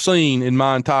ever seen in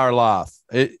my entire life.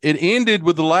 It ended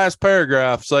with the last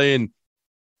paragraph saying,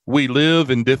 "We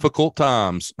live in difficult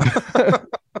times." I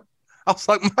was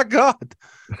like, my God.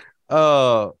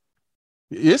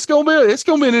 It's gonna be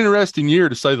an interesting year,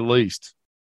 to say the least.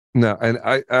 No, and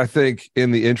I think in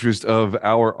the interest of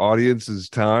our audience's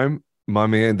time, my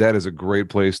man, that is a great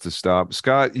place to stop.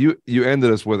 Scott, you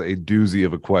ended us with a doozy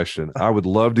of a question. I would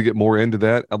love to get more into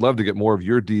that. I'd love to get more of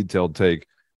your detailed take.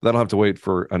 That'll have to wait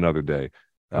for another day.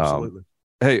 Absolutely.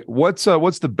 Hey, what's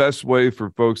the best way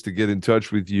for folks to get in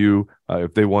touch with you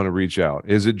if they want to reach out?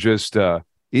 Is it just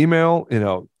email?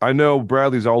 I know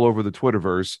Bradley's all over the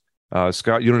Twitterverse.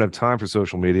 Scott, you don't have time for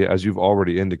social media, as you've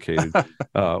already indicated.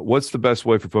 What's the best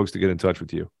way for folks to get in touch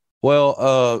with you?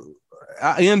 Well,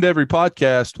 I end every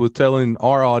podcast with telling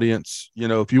our audience,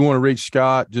 if you want to reach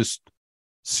Scott, just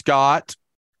Scott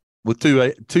with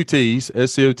two T's,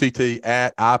 SCOTT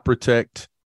at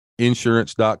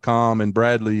iprotectinsurance.com. And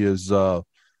Bradley is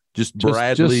just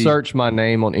Bradley. Just search my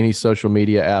name on any social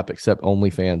media app except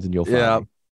OnlyFans, and you'll find me.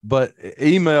 But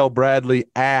email Bradley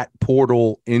at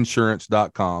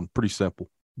portalinsurance.com. Pretty simple.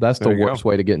 That's the worst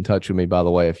way to get in touch with me, by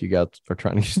the way, if you guys are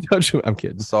trying to get in touch with me. I'm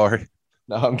kidding. Sorry.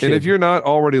 No, I'm kidding. And if you're not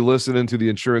already listening to the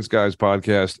Insurance Guys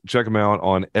podcast, check them out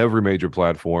on every major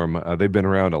platform. They've been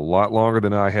around a lot longer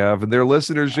than I have, and their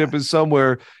listenership is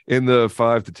somewhere in the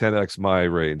 5 to 10x my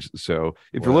range. So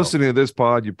if you're listening to this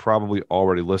pod, you probably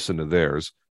already listened to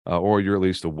theirs, or you're at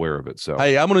least aware of it. So,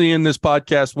 hey, I'm going to end this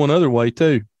podcast one other way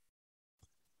too.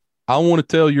 I want to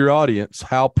tell your audience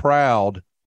how proud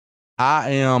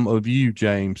I am of you,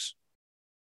 James,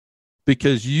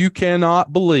 because you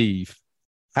cannot believe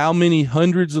how many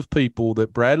hundreds of people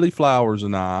that Bradley Flowers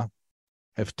and I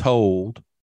have told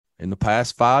in the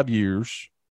past 5 years,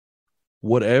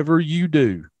 whatever you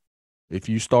do, if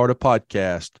you start a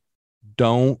podcast,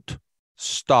 don't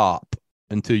stop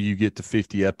until you get to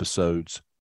 50 episodes.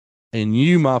 And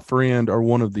you, my friend, are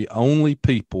one of the only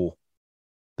people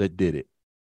that did it.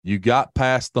 You got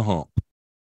past the hump.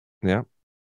 Yeah.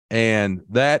 And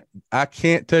that, I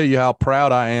can't tell you how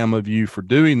proud I am of you for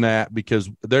doing that, because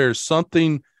there's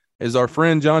something, as our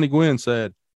friend Johnny Gwynn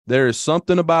said, there is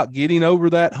something about getting over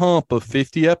that hump of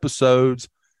 50 episodes.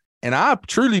 And I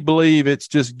truly believe it's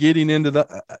just getting into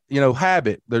the,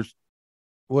 habit. There's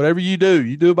whatever you do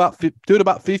it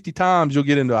about 50 times, you'll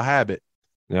get into a habit.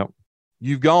 Yep.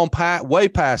 You've gone way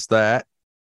past that.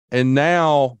 And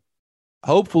now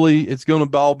hopefully it's going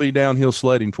to all be downhill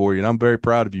sledding for you. And I'm very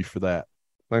proud of you for that.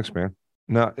 Thanks, man.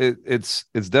 No, it's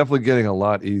definitely getting a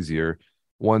lot easier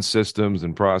once systems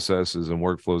and processes and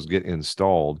workflows get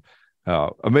installed.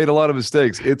 I made a lot of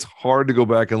mistakes. It's hard to go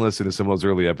back and listen to some of those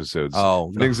early episodes.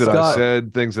 Things that I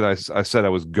said, things that I said I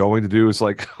was going to do. It's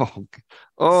like, oh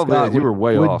Scott, man, you were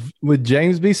way off. Would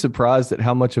James be surprised at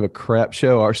how much of a crap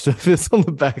show our stuff is on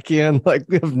the back end? Like,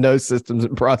 we have no systems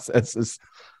and processes.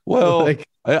 Well,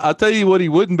 I'll tell you what he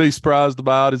wouldn't be surprised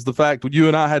about is the fact that you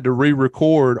and I had to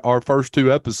re-record our first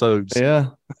 2 episodes. Yeah.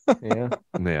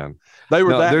 Man. They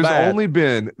were that there's bad.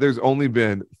 There's only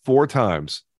been 4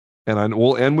 times, and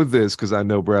we'll end with this because I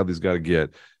know Bradley's got to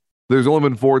get. There's only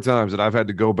been 4 times that I've had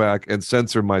to go back and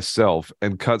censor myself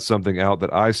and cut something out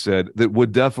that I said that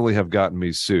would definitely have gotten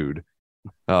me sued,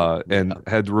 and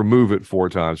had to remove it 4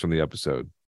 times from the episode.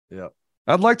 Yeah.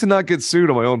 I'd like to not get sued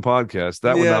on my own podcast.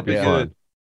 That would not be fun.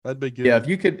 That'd be good. Yeah, if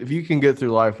you can get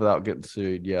through life without getting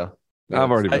sued, yeah. I've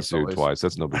already been sued twice.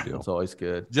 That's no big deal. It's always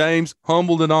good. James,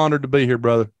 humbled and honored to be here,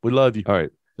 brother. We love you. All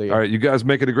right. All right. You guys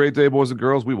make it a great day, boys and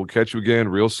girls. We will catch you again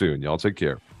real soon. Y'all take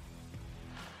care.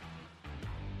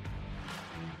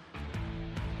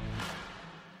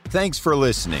 Thanks for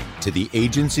listening to the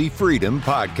Agency Freedom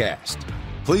Podcast.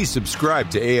 Please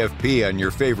subscribe to AFP on your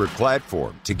favorite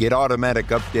platform to get automatic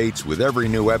updates with every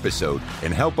new episode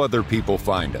and help other people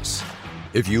find us.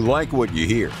 If you like what you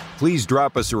hear, please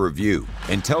drop us a review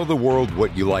and tell the world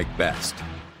what you like best.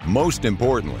 Most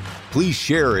importantly, please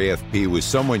share AFP with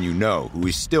someone you know who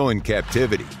is still in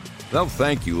captivity. They'll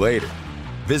thank you later.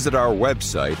 Visit our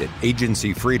website at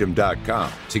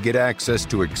agencyfreedom.com to get access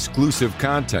to exclusive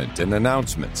content and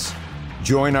announcements.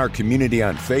 Join our community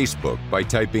on Facebook by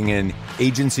typing in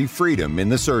Agency Freedom in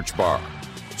the search bar.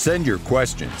 Send your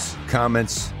questions,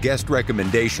 comments, guest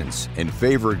recommendations, and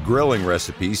favorite grilling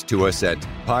recipes to us at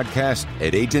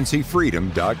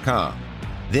podcast@agencyfreedom.com.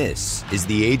 This is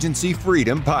the Agency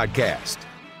Freedom Podcast,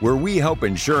 where we help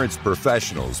insurance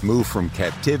professionals move from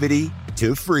captivity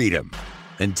to freedom.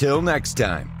 Until next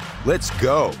time, let's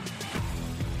go.